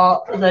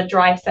call the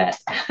dry set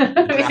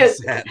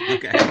because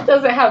it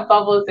doesn't have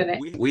bubbles in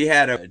it. We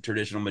had a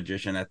traditional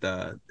magician at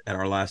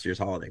our last year's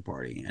holiday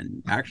party,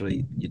 and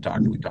actually we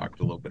talked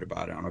a little bit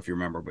about it. I don't know if you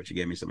remember, but she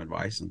gave me some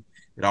advice, and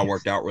it all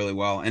worked out really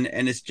well. And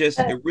it's just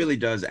it really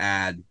does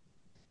add,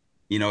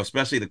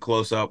 especially the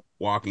close up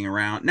walking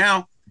around.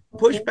 Now,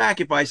 push back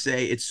if I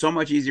say it's so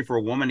much easier for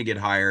a woman to get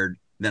hired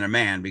than a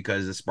man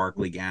because the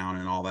sparkly gown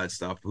and all that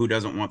stuff. Who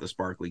doesn't want the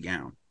sparkly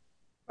gown?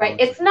 Right.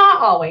 It's not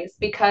always,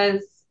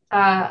 because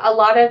a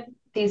lot of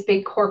these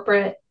big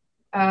corporate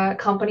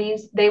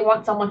companies, they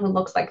want someone who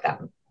looks like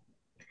them.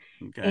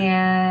 Okay.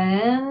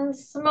 And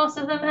most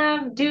of them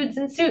have dudes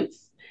in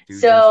suits.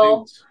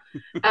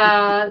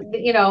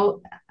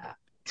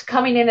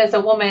 Coming in as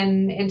a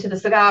woman into the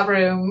cigar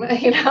room,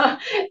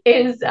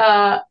 is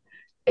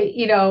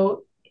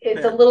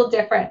it's a little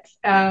different,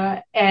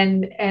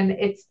 and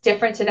it's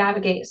different to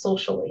navigate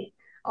socially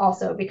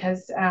also,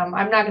 because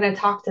I'm not going to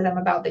talk to them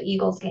about the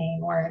Eagles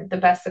game or the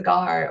best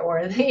cigar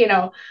or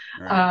so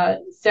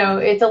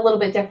it's a little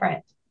bit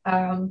different,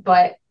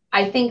 but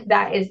I think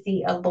that is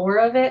the allure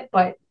of it.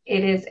 But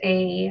it is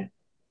a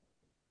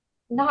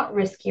not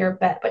riskier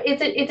bet, but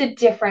it's a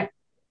different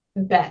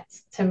bet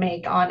to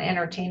make on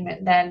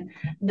entertainment than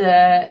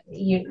the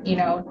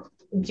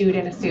dude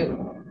in a suit.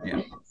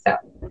 So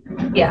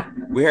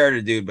we hired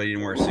a dude, but he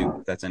didn't wear a suit,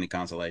 if that's any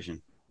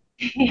consolation.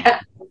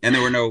 And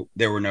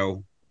there were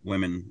no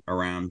women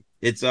around.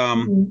 It's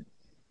I'm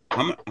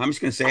just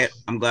gonna say it,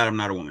 I'm glad I'm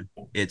not a woman.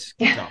 It's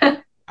tough.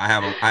 I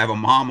have a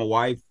mom, a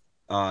wife,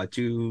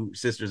 2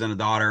 sisters and a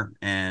daughter,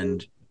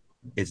 and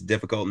it's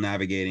difficult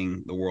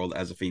navigating the world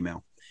as a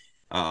female.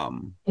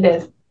 It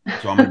is.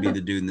 So I'm going to be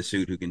the dude in the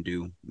suit who can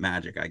do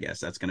magic, I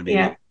guess. That's going to be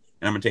me. And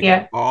I'm going to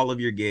take all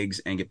of your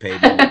gigs and get paid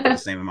for the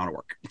same amount of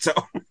work. So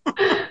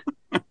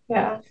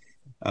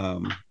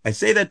I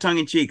say that tongue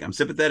in cheek. I'm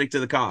sympathetic to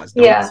the cause.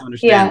 Don't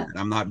misunderstand that.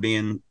 I'm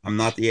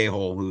not the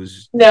a-hole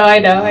who's I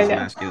know.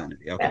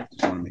 Masculinity. Okay.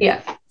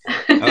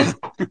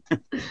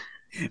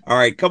 All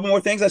right, couple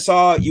more things. I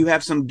saw you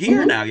have some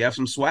gear now. You have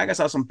some swag. I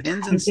saw some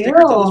pins and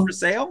stickers. Those for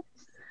sale.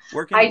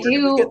 I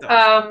do.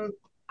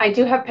 I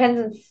do have pens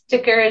and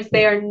stickers.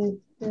 They are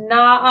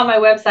not on my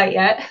website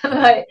yet,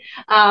 but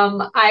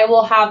I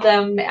will have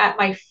them at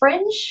my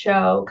Fringe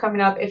show coming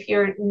up if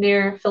you're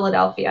near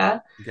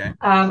Philadelphia. Okay.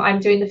 I'm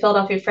doing the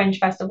Philadelphia Fringe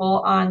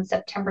Festival on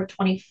September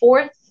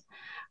 24th.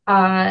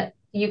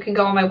 You can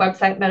go on my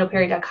website,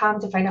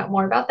 meadowperry.com, to find out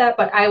more about that.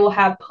 But I will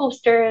have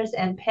posters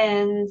and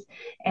pens,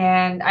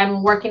 and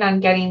I'm working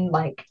on getting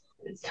like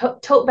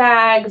tote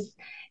bags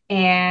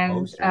and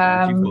Poster.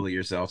 Don't you bully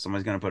yourself.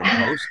 Somebody's gonna put a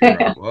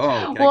poster up.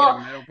 Whoa, can I get a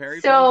Meadow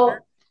Perry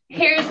poster?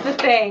 Here's the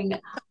thing.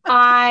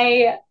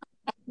 I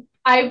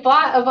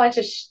bought a bunch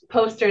of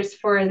posters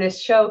for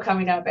this show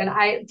coming up,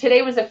 and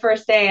today was the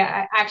first day.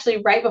 I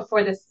actually, right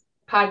before this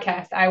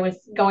podcast, I was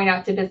going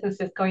out to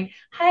businesses going,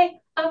 "Hi,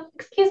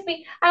 excuse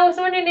me, I was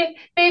wondering if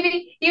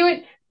maybe you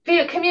would be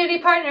a community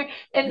partner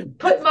and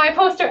put my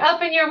poster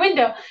up in your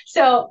window."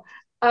 So,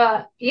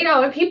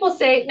 when people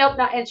say, "Nope,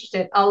 not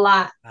interested," a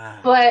lot.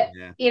 But,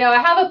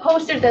 I have a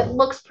poster that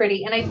looks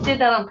pretty, and I did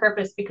that on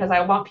purpose because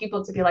I want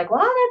people to be like, "Well,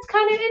 that's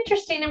kind of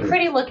interesting and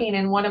pretty looking,"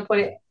 and want to put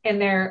it in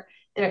there.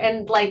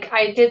 And like,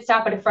 I did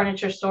stop at a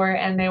furniture store,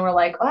 and they were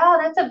like, "Wow,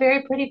 that's a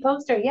very pretty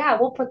poster. Yeah,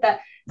 we'll put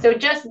that." So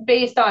just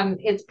based on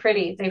it's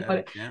pretty, they put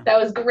it. Yeah. That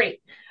was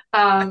great.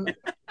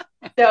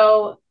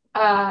 So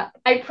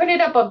I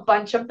printed up a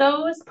bunch of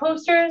those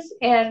posters,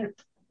 and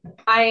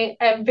I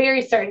am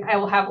very certain I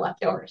will have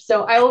leftovers.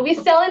 So I will be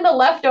selling the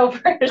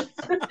leftovers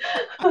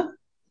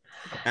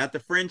at the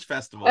Fringe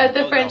Festival. At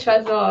the Fringe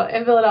Festival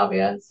in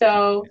Philadelphia.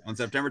 So on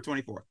September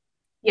 24th.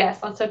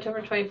 Yes, on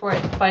September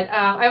 24th. But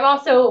I'm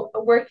also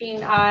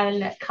working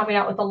on coming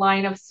out with a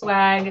line of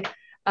swag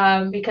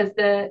because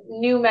the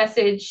new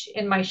message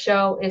in my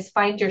show is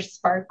find your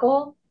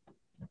sparkle.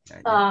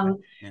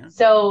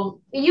 So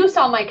you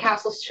saw my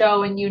castle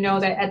show, and you know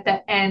that at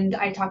the end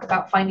I talk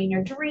about finding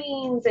your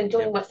dreams and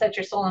doing what sets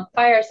your soul on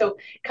fire. So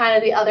kind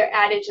of the other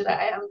adage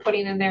that I'm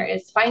putting in there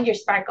is find your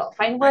sparkle.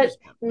 Find what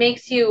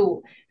makes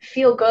you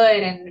feel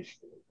good and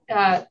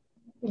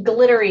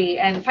glittery,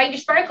 and find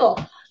your sparkle.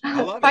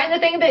 Find the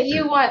thing that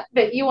you want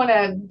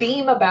to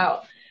beam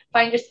about.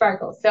 Find your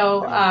sparkle.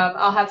 So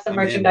I'll have some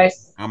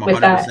merchandise. I'm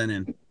 100%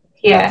 in.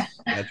 Yeah,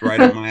 that's right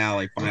up my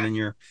alley. Finding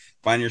your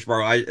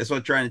sparkle. That's what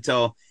I'm trying to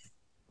tell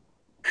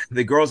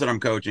the girls that I'm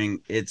coaching.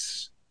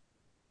 It's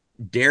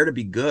dare to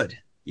be good.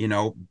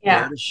 Dare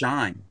to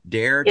shine.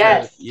 Dare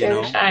to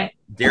shine.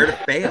 Dare to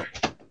fail.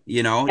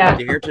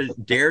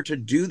 Dare to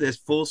do this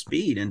full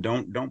speed, and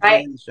don't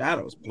play in the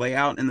shadows. Play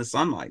out in the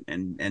sunlight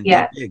and be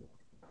big,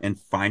 and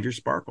find your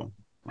sparkle.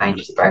 Find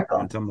your sparkle.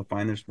 I'm telling them to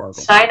find their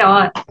sparkle. Shine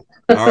on.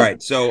 All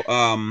right, so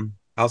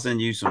I'll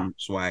send you some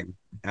swag.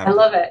 I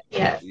love it.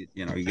 Yeah.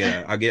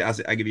 I'll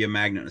give you a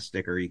magnet and a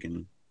sticker. You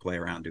can play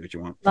around, do what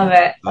you want. Love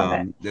it.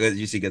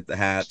 You see, get the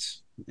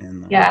hats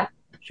and the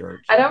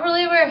shirts. I don't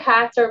really wear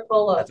hats or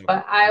polos,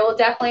 but I will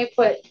definitely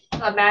put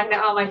a magnet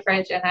on my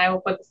fridge, and I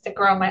will put the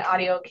sticker on my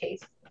audio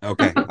case.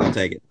 Okay, I'll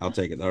take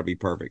it. That'll be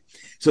perfect.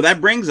 So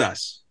that brings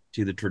us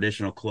to the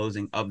traditional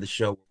closing of the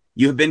show.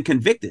 You have been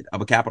convicted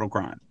of a capital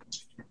crime.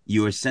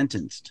 You are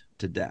sentenced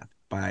to death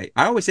by,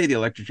 I always say the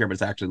electric chair, but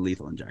it's actually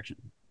lethal injection.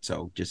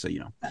 So just so you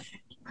know,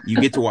 you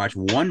get to watch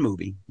one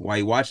movie. While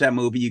you watch that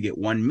movie, you get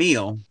one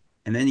meal,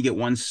 and then you get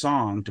one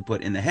song to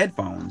put in the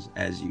headphones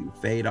as you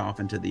fade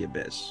off into the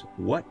abyss.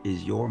 What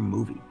is your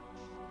movie?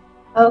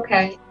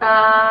 Okay.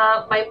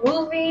 My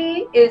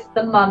movie is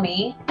The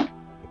Mummy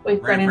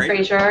with Brendan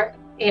Fraser.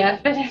 Yeah,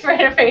 Brendan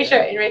Fraser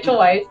and Rachel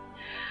Weisz.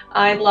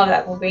 I love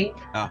that movie.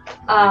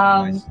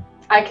 I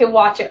can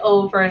watch it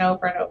over and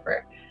over and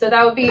over. So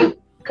that would be,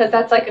 because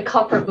that's like a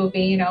comfort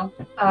movie,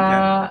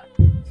 And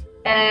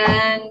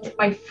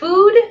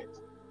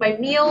my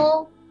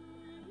meal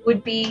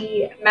would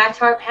be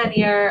matar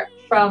paneer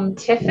from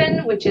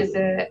Tiffin, which is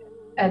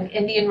an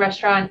Indian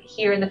restaurant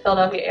here in the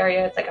Philadelphia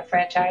area. It's like a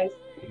franchise.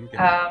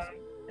 Okay.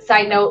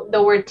 Side note,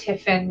 the word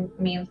Tiffin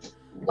means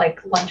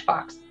like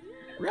lunchbox.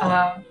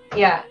 Really?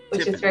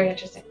 Which Tiffin. Is very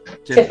interesting.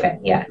 Tiffin,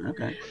 yeah.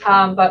 Okay.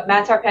 But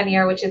matar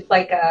paneer, which is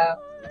like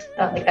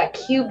that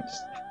cubed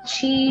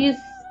cheese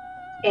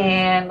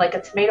and like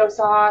a tomato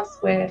sauce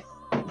with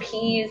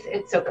peas.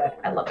 It's so good.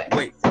 I love it.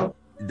 Wait,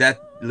 that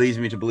leads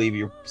me to believe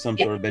you're some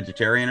sort of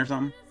vegetarian or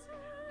something?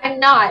 I'm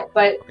not,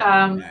 but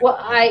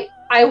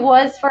I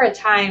was for a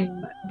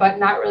time, but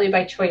not really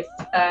by choice.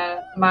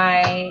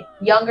 My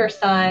younger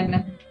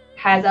son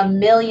has a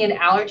million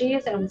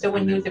allergies, and so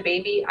when he was a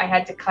baby, I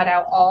had to cut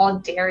out all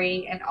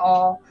dairy and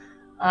all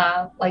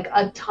like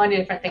a ton of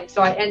different things.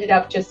 So I ended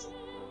up just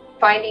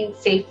finding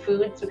safe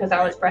foods because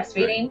I was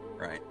breastfeeding.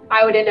 Right.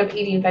 I would end up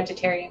eating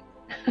vegetarian.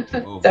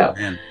 Oh, so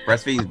man,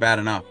 breastfeeding's bad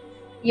enough.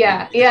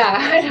 Yeah,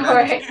 I know,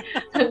 right?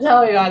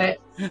 Tell me about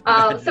it.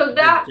 So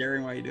that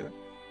vegetarian, why you do it?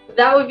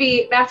 That would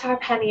be matar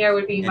paneer.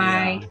 Would be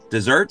my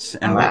desserts,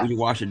 and what would you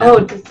wash it down? Oh,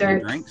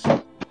 desserts. Drinks.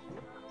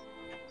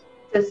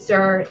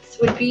 Desserts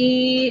would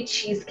be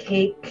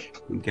cheesecake.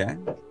 Okay.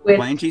 With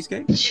plain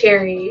cheesecake.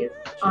 Cherries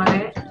on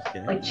it,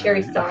 like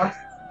cherry sauce.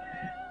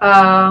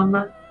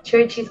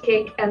 Cherry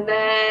cheesecake, and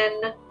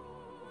then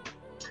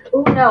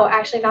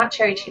actually not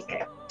cherry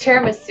cheesecake.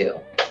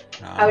 Tiramisu.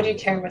 I would do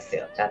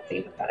tiramisu. That's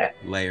even better.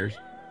 Layers.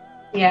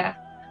 Yeah.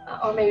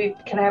 Or maybe,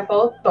 can I have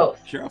both? Both.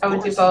 Sure, of I would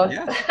course. do both.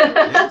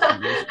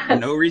 Yes.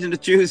 No reason to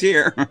choose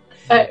here.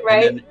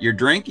 Right. And then your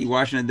drink, you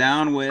washing it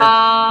down with?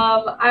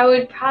 I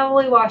would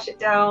probably wash it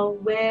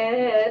down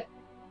with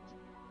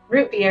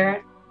root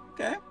beer.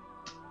 Okay.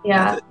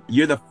 Yeah.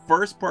 You're the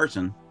first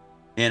person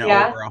in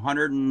over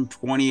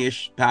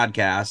 120-ish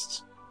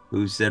podcasts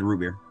who said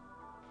root beer.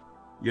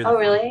 You're the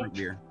first root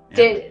beer.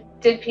 Yeah.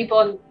 Did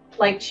people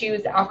like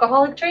choose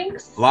alcoholic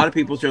drinks? A lot of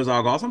people chose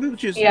alcohol. Some people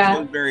choose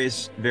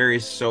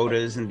various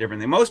sodas and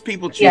different things. Most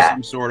people choose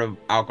some sort of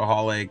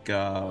alcoholic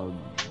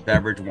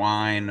beverage,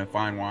 wine, a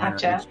fine wine, or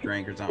mixed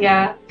drink or something.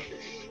 Yeah.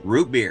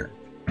 Root beer.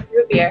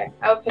 Root beer.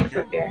 I would pick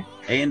root beer.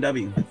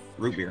 A&W.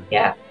 Root beer.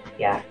 Yeah.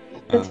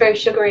 It's very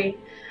sugary.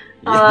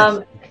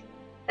 Yes.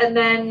 And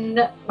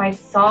then my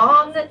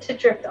song to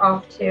drift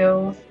off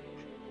to,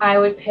 I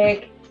would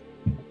pick,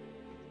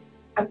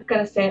 I'm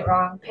going to say it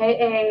wrong,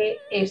 Pe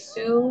E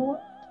Su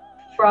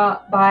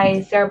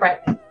by Sarah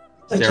Brightman.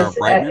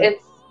 Brightman?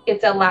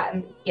 It's a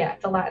Latin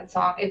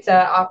song. It's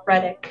a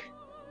operatic.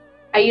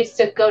 I used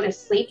to go to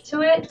sleep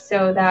to it,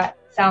 so that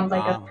sounds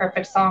like a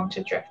perfect song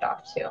to drift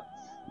off to.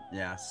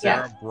 Yeah,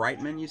 Sarah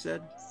Brightman, you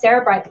said?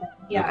 Sarah Brightman,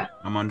 yeah.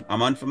 Okay.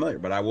 I'm unfamiliar,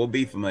 but I will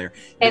be familiar.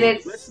 And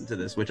it's listen to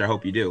this, which I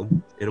hope you do.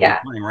 It'll be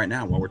playing right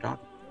now while we're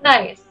talking.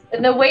 Nice.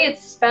 And the way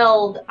it's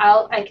spelled,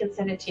 I can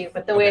send it to you,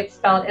 but the way it's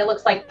spelled, it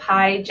looks like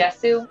Pi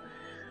Jesu,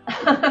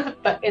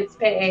 but it's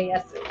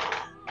P-A-S-U.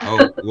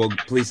 Oh, well,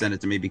 please send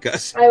it to me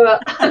because I will.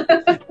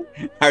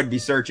 I would be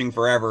searching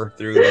forever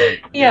through the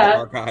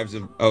archives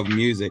of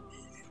music.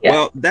 Yeah.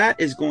 Well, that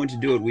is going to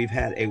do it. We've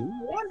had a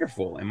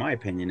wonderful, in my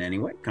opinion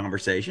anyway,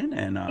 conversation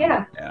and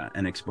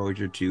an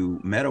exposure to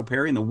Meadow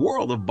Perry in the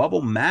world of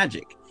bubble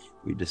magic.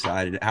 We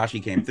decided how she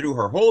came through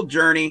her whole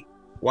journey,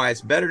 why it's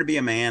better to be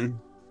a man,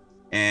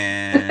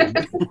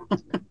 and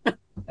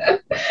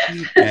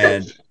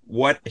and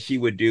what she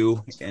would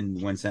do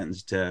when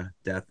sentenced to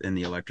death in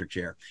the electric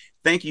chair.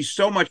 Thank you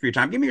so much for your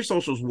time. Give me your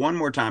socials one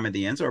more time at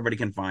the end so everybody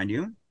can find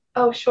you.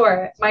 Oh,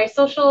 sure. My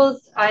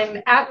socials,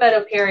 I'm at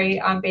Meadow Perry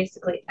on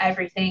basically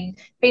everything.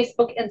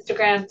 Facebook,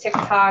 Instagram,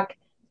 TikTok,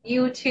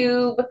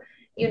 YouTube,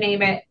 you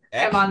name it.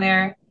 I'm on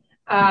there.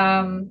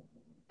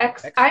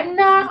 X. I'm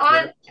not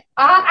on,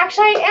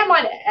 actually I am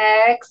on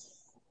X.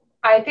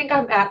 I think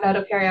I'm at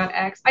Meadow Perry on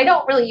X. I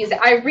don't really use it.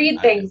 I read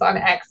things on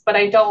X, but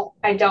I don't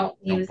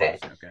use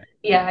it. Okay.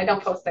 Yeah, I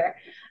don't post there.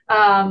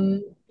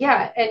 And you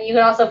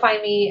can also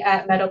find me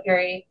at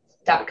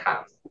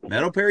meadowperry.com.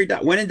 Meadow Perry.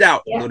 When in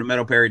doubt, go to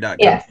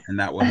meadowperry.com and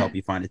that will help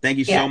you find it. Thank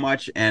you so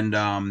much. And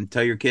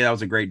tell your kid that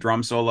was a great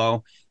drum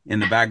solo in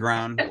the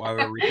background while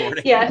we were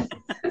recording. Yes.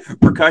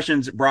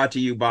 Percussion's brought to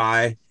you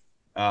by,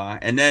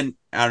 and then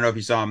I don't know if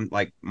you saw him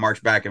like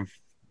march back in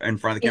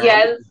front of the camera.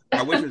 Yes.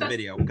 I wish it was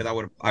video because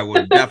I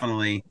would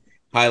definitely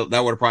that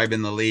would have probably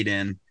been the lead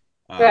in.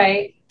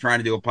 Right. Trying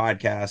to do a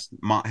podcast,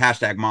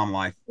 hashtag mom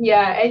life.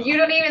 Yeah, and you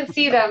don't even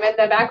see them in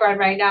the background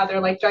right now.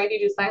 They're like trying to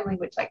do sign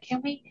language. Like, are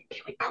we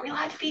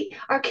allowed to be?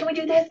 Or can we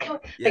do this?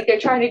 Like they're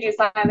trying to do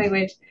sign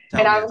language,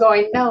 and I'm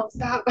going, no,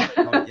 stop.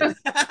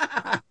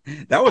 That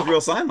was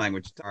real sign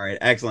language. All right,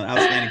 excellent,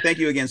 outstanding. Thank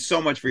you again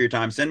so much for your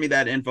time. Send me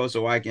that info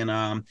so I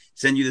can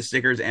send you the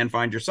stickers and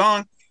find your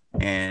song.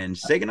 And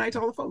say goodnight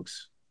to all the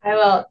folks. I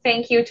will.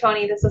 Thank you,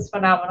 Tony. This was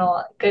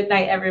phenomenal. Good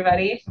night,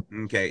 everybody.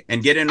 Okay.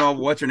 And get in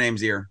what's her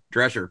name's ear?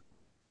 Drescher.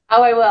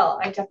 Oh, I will.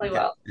 I definitely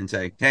will. And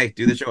say, hey,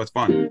 do the show. It's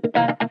fun.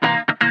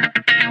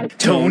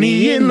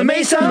 Tony in the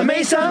Mesa.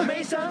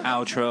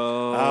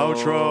 Outro.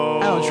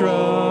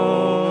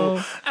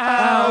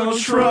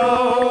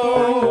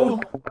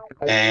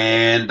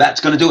 And that's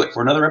going to do it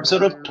for another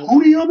episode of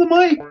Tony on the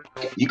Mic.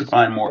 You can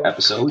find more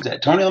episodes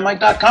at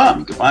TonyOnTheMic.com.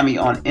 You can find me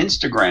on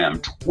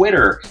Instagram,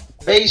 Twitter,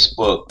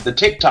 Facebook, the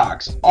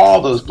TikToks.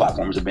 All those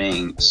platforms are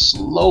being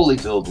slowly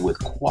filled with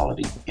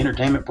quality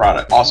entertainment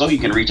product. Also, you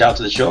can reach out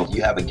to the show if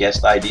you have a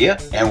guest idea.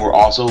 And we're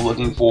also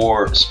looking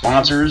for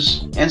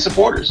sponsors and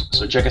supporters.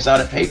 So check us out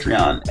at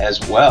Patreon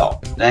as well.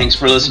 Thanks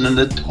for listening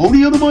to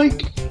Tony on the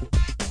Mic.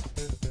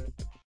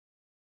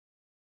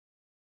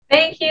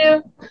 Thank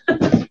you.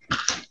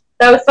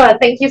 That was fun.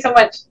 Thank you so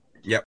much.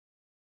 Yep.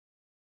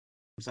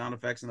 Sound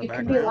effects in the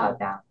background. You can be loud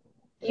now.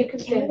 You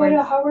can go to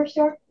a hardware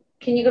store?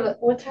 Can you go to,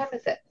 what time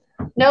is it?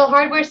 No,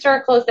 hardware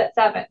store closed at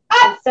 7.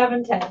 It's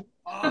 7:10.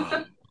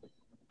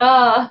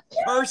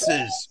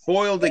 Curses.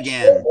 Spoiled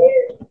again.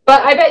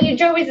 But I bet you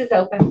Joey's is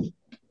open.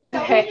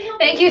 Okay.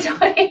 Thank you,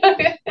 Tony.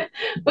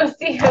 We'll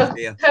see you. Have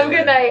a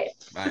good night.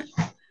 Bye.